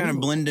 I'm kind of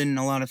blending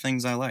a lot of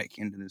things I like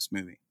into this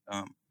movie,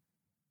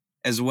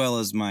 as well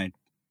as my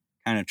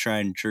kind of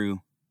tried and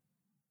true.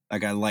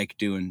 Like I like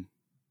doing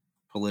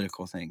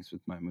political things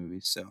with my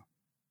movies, so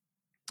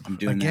I'm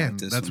doing that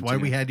with this that's one why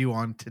too. we had you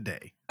on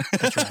today.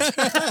 That's right.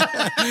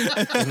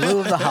 In lieu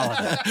of the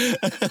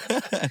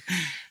holiday.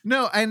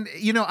 No, and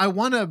I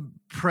want to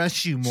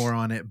press you more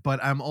on it,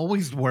 but I'm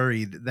always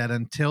worried that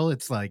until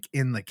it's like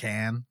in the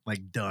can,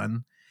 like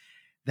done,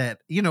 that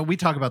we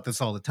talk about this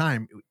all the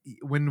time.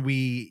 When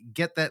we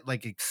get that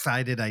like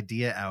excited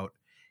idea out,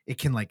 it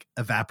can like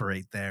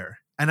evaporate there,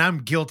 and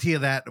I'm guilty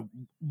of that.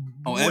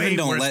 Evan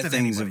don't let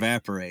things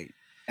evaporate.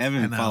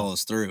 Evan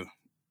follows through.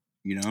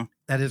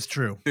 That is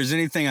true. If there's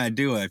anything I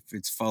do,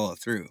 it's follow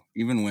through,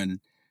 even when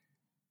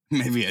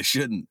maybe I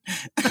shouldn't.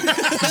 Was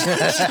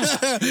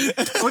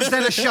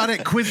that a shot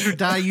at Quiz or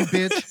Die, you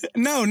bitch?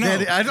 No.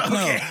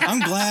 Okay. I'm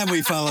glad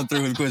we followed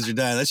through with Quiz or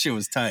Die. That shit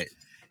was tight.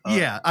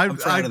 Yeah, I'm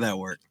proud of that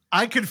work.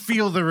 I could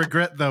feel the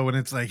regret though when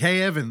it's like,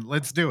 hey Evan,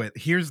 let's do it.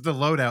 Here's the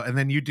loadout, and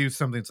then you do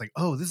something. It's like,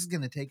 oh, this is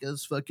gonna take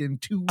us fucking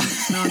 2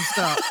 weeks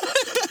nonstop.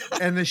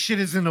 And the shit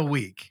is in a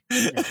week.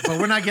 But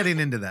we're not getting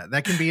into that.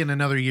 That can be in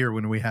another year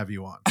when we have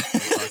you on. We'll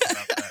talk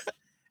about that.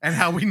 And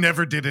how we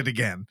never did it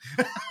again.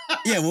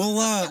 Yeah,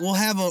 we'll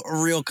have a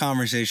real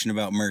conversation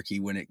about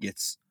Murky when it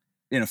gets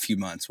in a few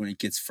months, when it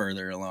gets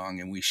further along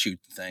and we shoot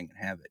the thing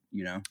and have it,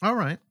 All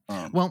right.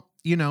 Well,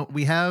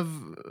 we have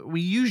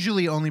we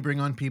usually only bring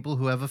on people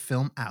who have a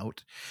film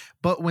out,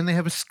 but when they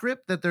have a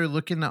script that they're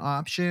looking to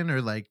option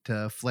or like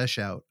to flesh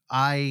out,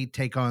 I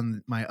take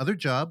on my other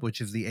job,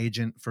 which is the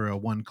agent for a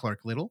one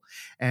Clark Little,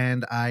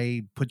 and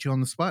I put you on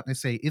the spot and I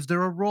say, is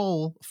there a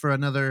role for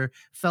another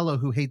fellow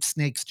who hates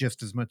snakes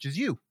just as much as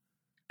you?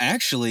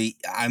 Actually,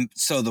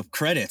 so the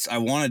credits. I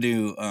want to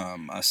do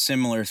a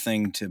similar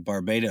thing to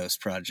Barbados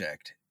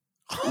Project,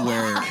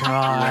 where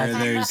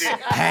there's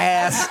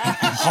pass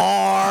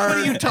hard. What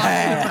are you talking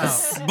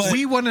pass. about? But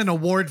we won an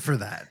award for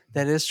that.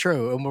 That is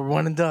true, and we're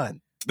one and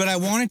done. But I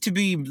want it to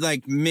be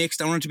like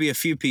mixed. I want it to be a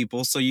few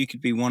people, so you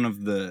could be one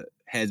of the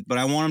heads. But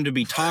I want them to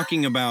be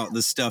talking about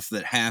the stuff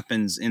that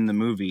happens in the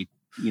movie,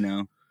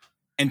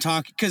 and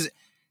talk, because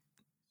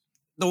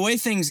the way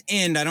things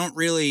end, I don't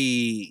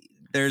really.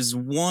 There's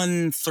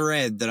one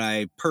thread that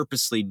I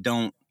purposely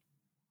don't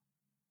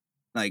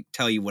like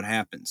tell you what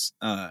happens.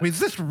 Wait, is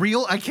this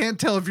real? I can't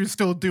tell if you're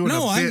still doing a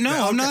bit.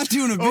 I'm not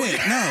doing a bit.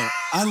 No,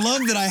 I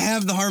love that I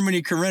have the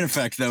Harmony Korine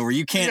effect though, where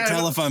you can't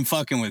tell if I'm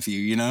fucking with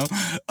you.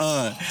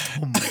 Oh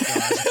my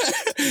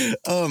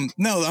god.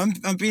 No,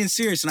 I'm being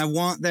serious, and I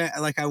want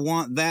that. Like, I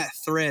want that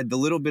thread. The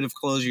little bit of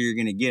closure you're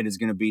gonna get is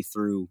gonna be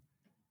through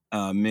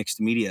mixed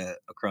media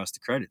across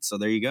the credits. So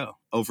there you go.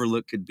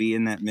 Overlook could be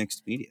in that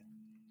mixed media.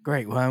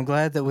 Great. Well, I'm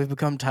glad that we've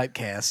become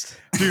typecast.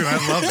 Dude, I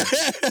love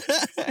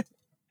it.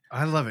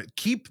 I love it.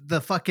 Keep the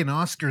fucking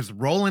Oscars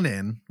rolling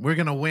in. We're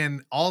gonna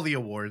win all the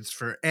awards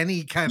for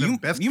any kind of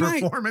best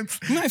performance.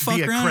 You might fuck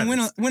around and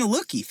win a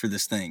lookie for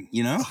this thing,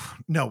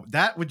 No,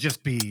 that'd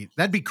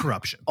be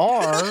corruption.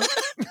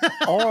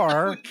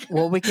 Or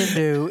what we can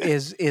do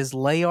is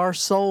lay our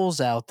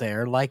souls out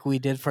there like we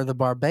did for the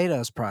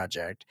Barbados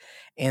Project,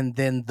 and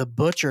then the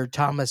butcher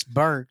Thomas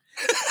Burt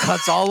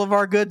cuts all of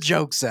our good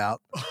jokes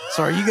out.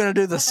 So are you going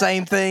to do the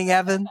same thing,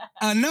 Evan?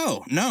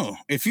 No.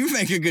 If you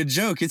make a good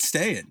joke, it's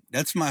staying.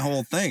 That's my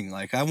whole thing.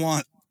 Like, I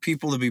want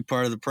people to be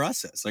part of the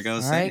process. Like I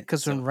was saying.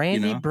 Because when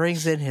Randy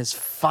brings in his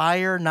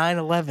fire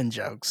 9/11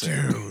 jokes,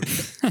 dude.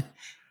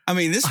 I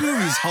mean, this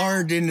movie's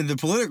hard into the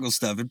political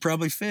stuff. It'd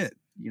probably fit,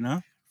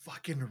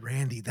 Fucking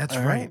Randy. That's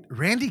right.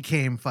 Randy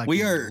came fucking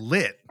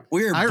lit.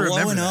 We are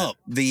blowing up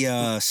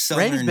the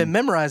Southern. Randy's been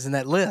memorizing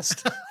that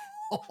list.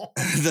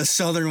 The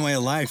Southern way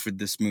of life with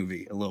this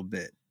movie a little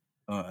bit,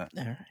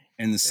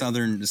 and the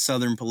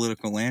Southern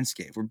political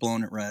landscape. We're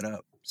blowing it right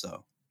up.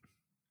 So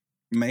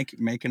make a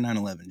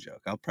 9/11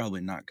 joke. I'll probably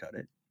not cut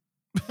it.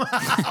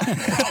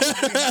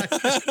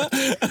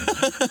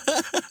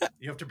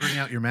 You have to bring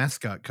out your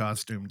mascot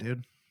costume,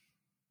 dude.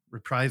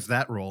 Reprise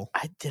that role.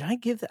 Did I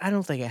give that? I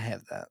don't think I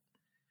have that.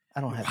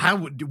 I don't have. How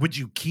would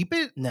you keep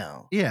it?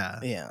 No. Yeah.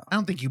 I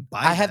don't think you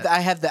buy. I have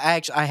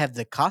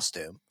the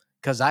costume.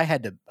 Because I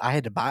had to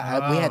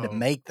buy. We had to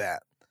make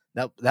that.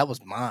 That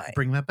was mine.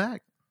 Bring that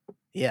back.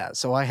 Yeah,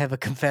 so I have a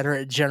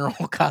Confederate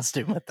general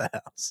costume at the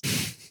house.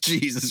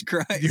 Jesus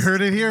Christ! You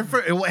heard it here.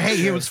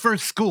 Hey, it was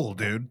first school,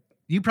 dude.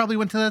 You probably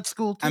went to that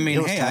school too. I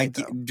mean,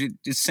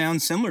 it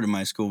sounds similar to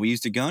my school. We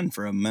used a gun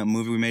for a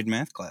movie we made in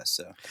math class.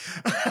 So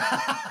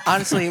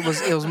honestly, it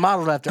was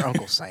modeled after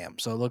Uncle Sam,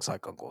 so it looks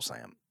like Uncle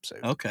Sam. So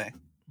okay,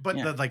 but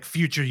the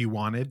future you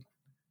wanted,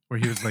 where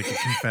he was like a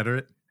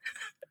Confederate.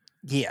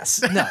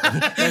 Yes. No.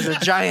 There's a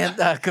giant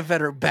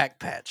Confederate back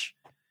patch.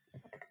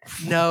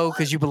 No,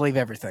 because you believe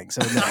everything.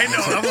 So no. I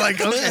know. I'm like,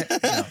 okay.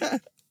 No.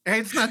 Hey,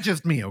 it's not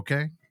just me,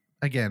 okay?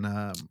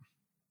 Again,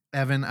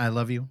 Evan, I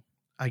love you.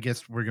 I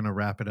guess we're gonna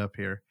wrap it up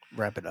here.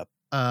 Wrap it up.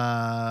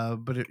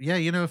 But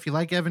if you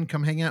like Evan,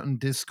 come hang out in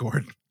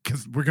Discord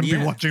because we're gonna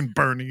be watching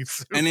Bernie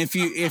soon. And if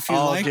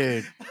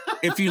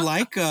you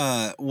like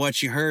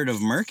what you heard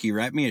of Murky,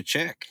 write me a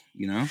check.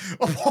 There you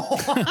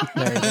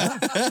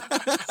go.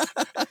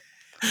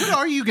 What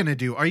are you gonna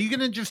do? Are you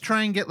gonna just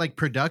try and get like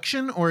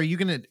production, or are you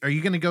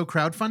gonna go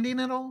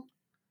crowdfunding at all?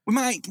 We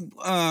might.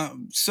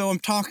 So I'm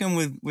talking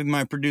with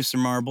my producer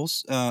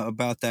Marbles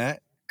about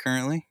that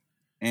currently,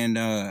 and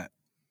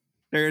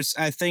there's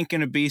I think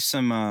gonna be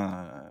some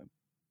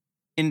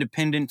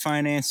independent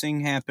financing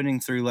happening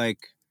through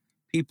like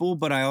people,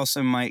 but I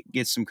also might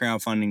get some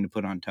crowdfunding to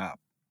put on top,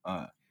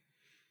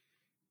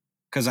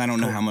 because I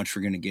don't know how much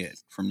we're gonna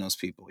get from those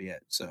people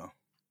yet. So,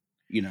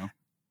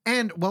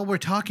 And while we're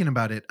talking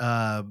about it,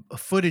 a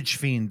Footage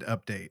Fiend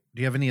update.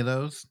 Do you have any of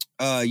those?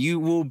 You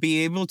will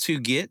be able to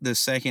get the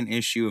second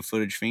issue of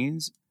Footage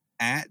Fiends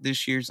at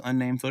this year's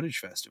Unnamed Footage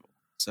Festival.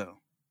 So,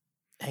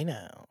 I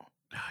know.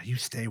 You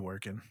stay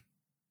working.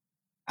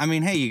 I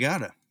mean, hey, you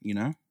gotta.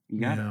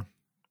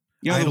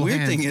 The Idle weird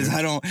hands, thing is,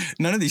 dude.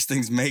 none of these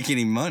things make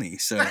any money.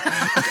 So,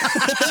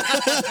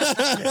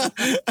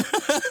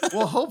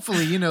 well,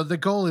 hopefully, the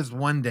goal is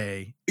one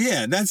day.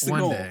 Yeah, that's the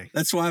one goal. Day.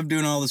 That's why I'm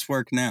doing all this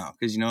work now.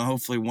 Because,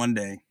 hopefully one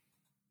day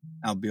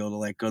I'll be able to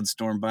like go to the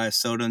store and buy a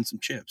soda and some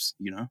chips,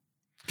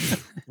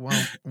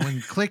 Well,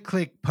 when Click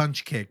Click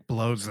Punch Kick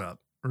blows up,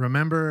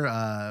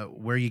 remember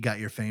where you got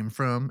your fame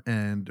from,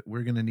 and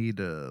we're going to need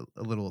a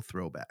little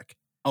throwback.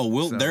 Oh,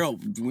 one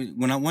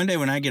day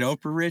when I get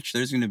Oprah rich,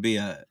 there's going to be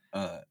an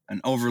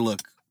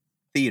Overlook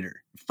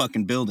theater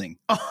fucking building.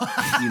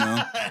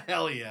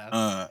 Hell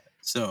yeah.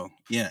 So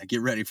yeah,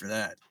 get ready for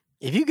that.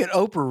 If you get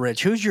Oprah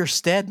rich, who's your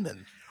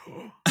Stedman?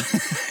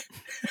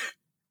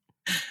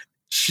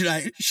 Should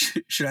I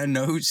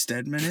know who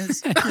Stedman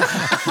is?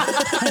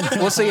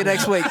 We'll see you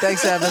next week.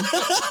 Thanks, Evan.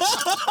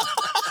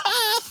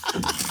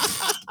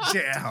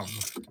 Damn.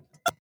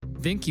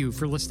 Thank you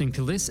for listening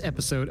to this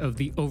episode of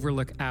the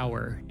Overlook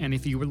Hour. And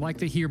if you would like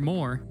to hear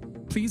more,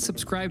 please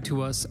subscribe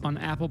to us on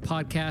Apple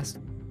Podcasts,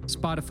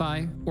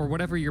 Spotify, or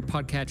whatever your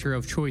podcatcher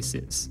of choice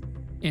is.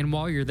 And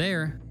while you're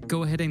there,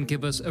 go ahead and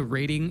give us a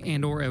rating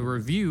and or a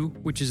review,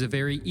 which is a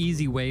very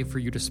easy way for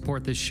you to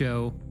support this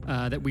show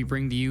that we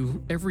bring to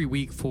you every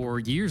week for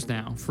years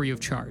now, free of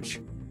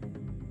charge.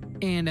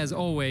 And as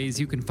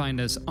always, you can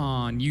find us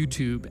on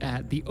YouTube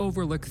at The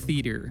Overlook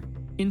Theater,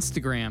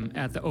 Instagram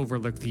at The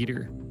Overlook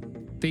Theater,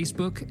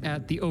 Facebook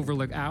at The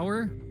Overlook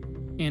Hour,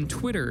 and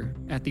Twitter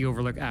at The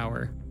Overlook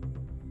Hour.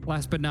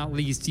 Last but not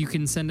least, you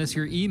can send us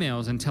your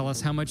emails and tell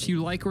us how much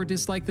you like or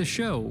dislike the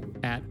show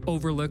at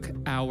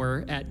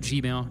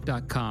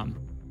overlookhour@gmail.com.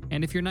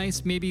 And if you're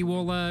nice, maybe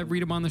we'll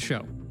read them on the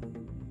show.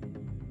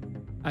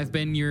 I've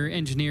been your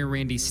engineer,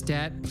 Randy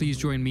Stat. Please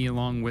join me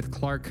along with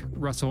Clark,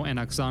 Russell, and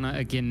Oksana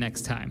again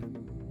next time.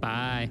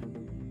 Bye.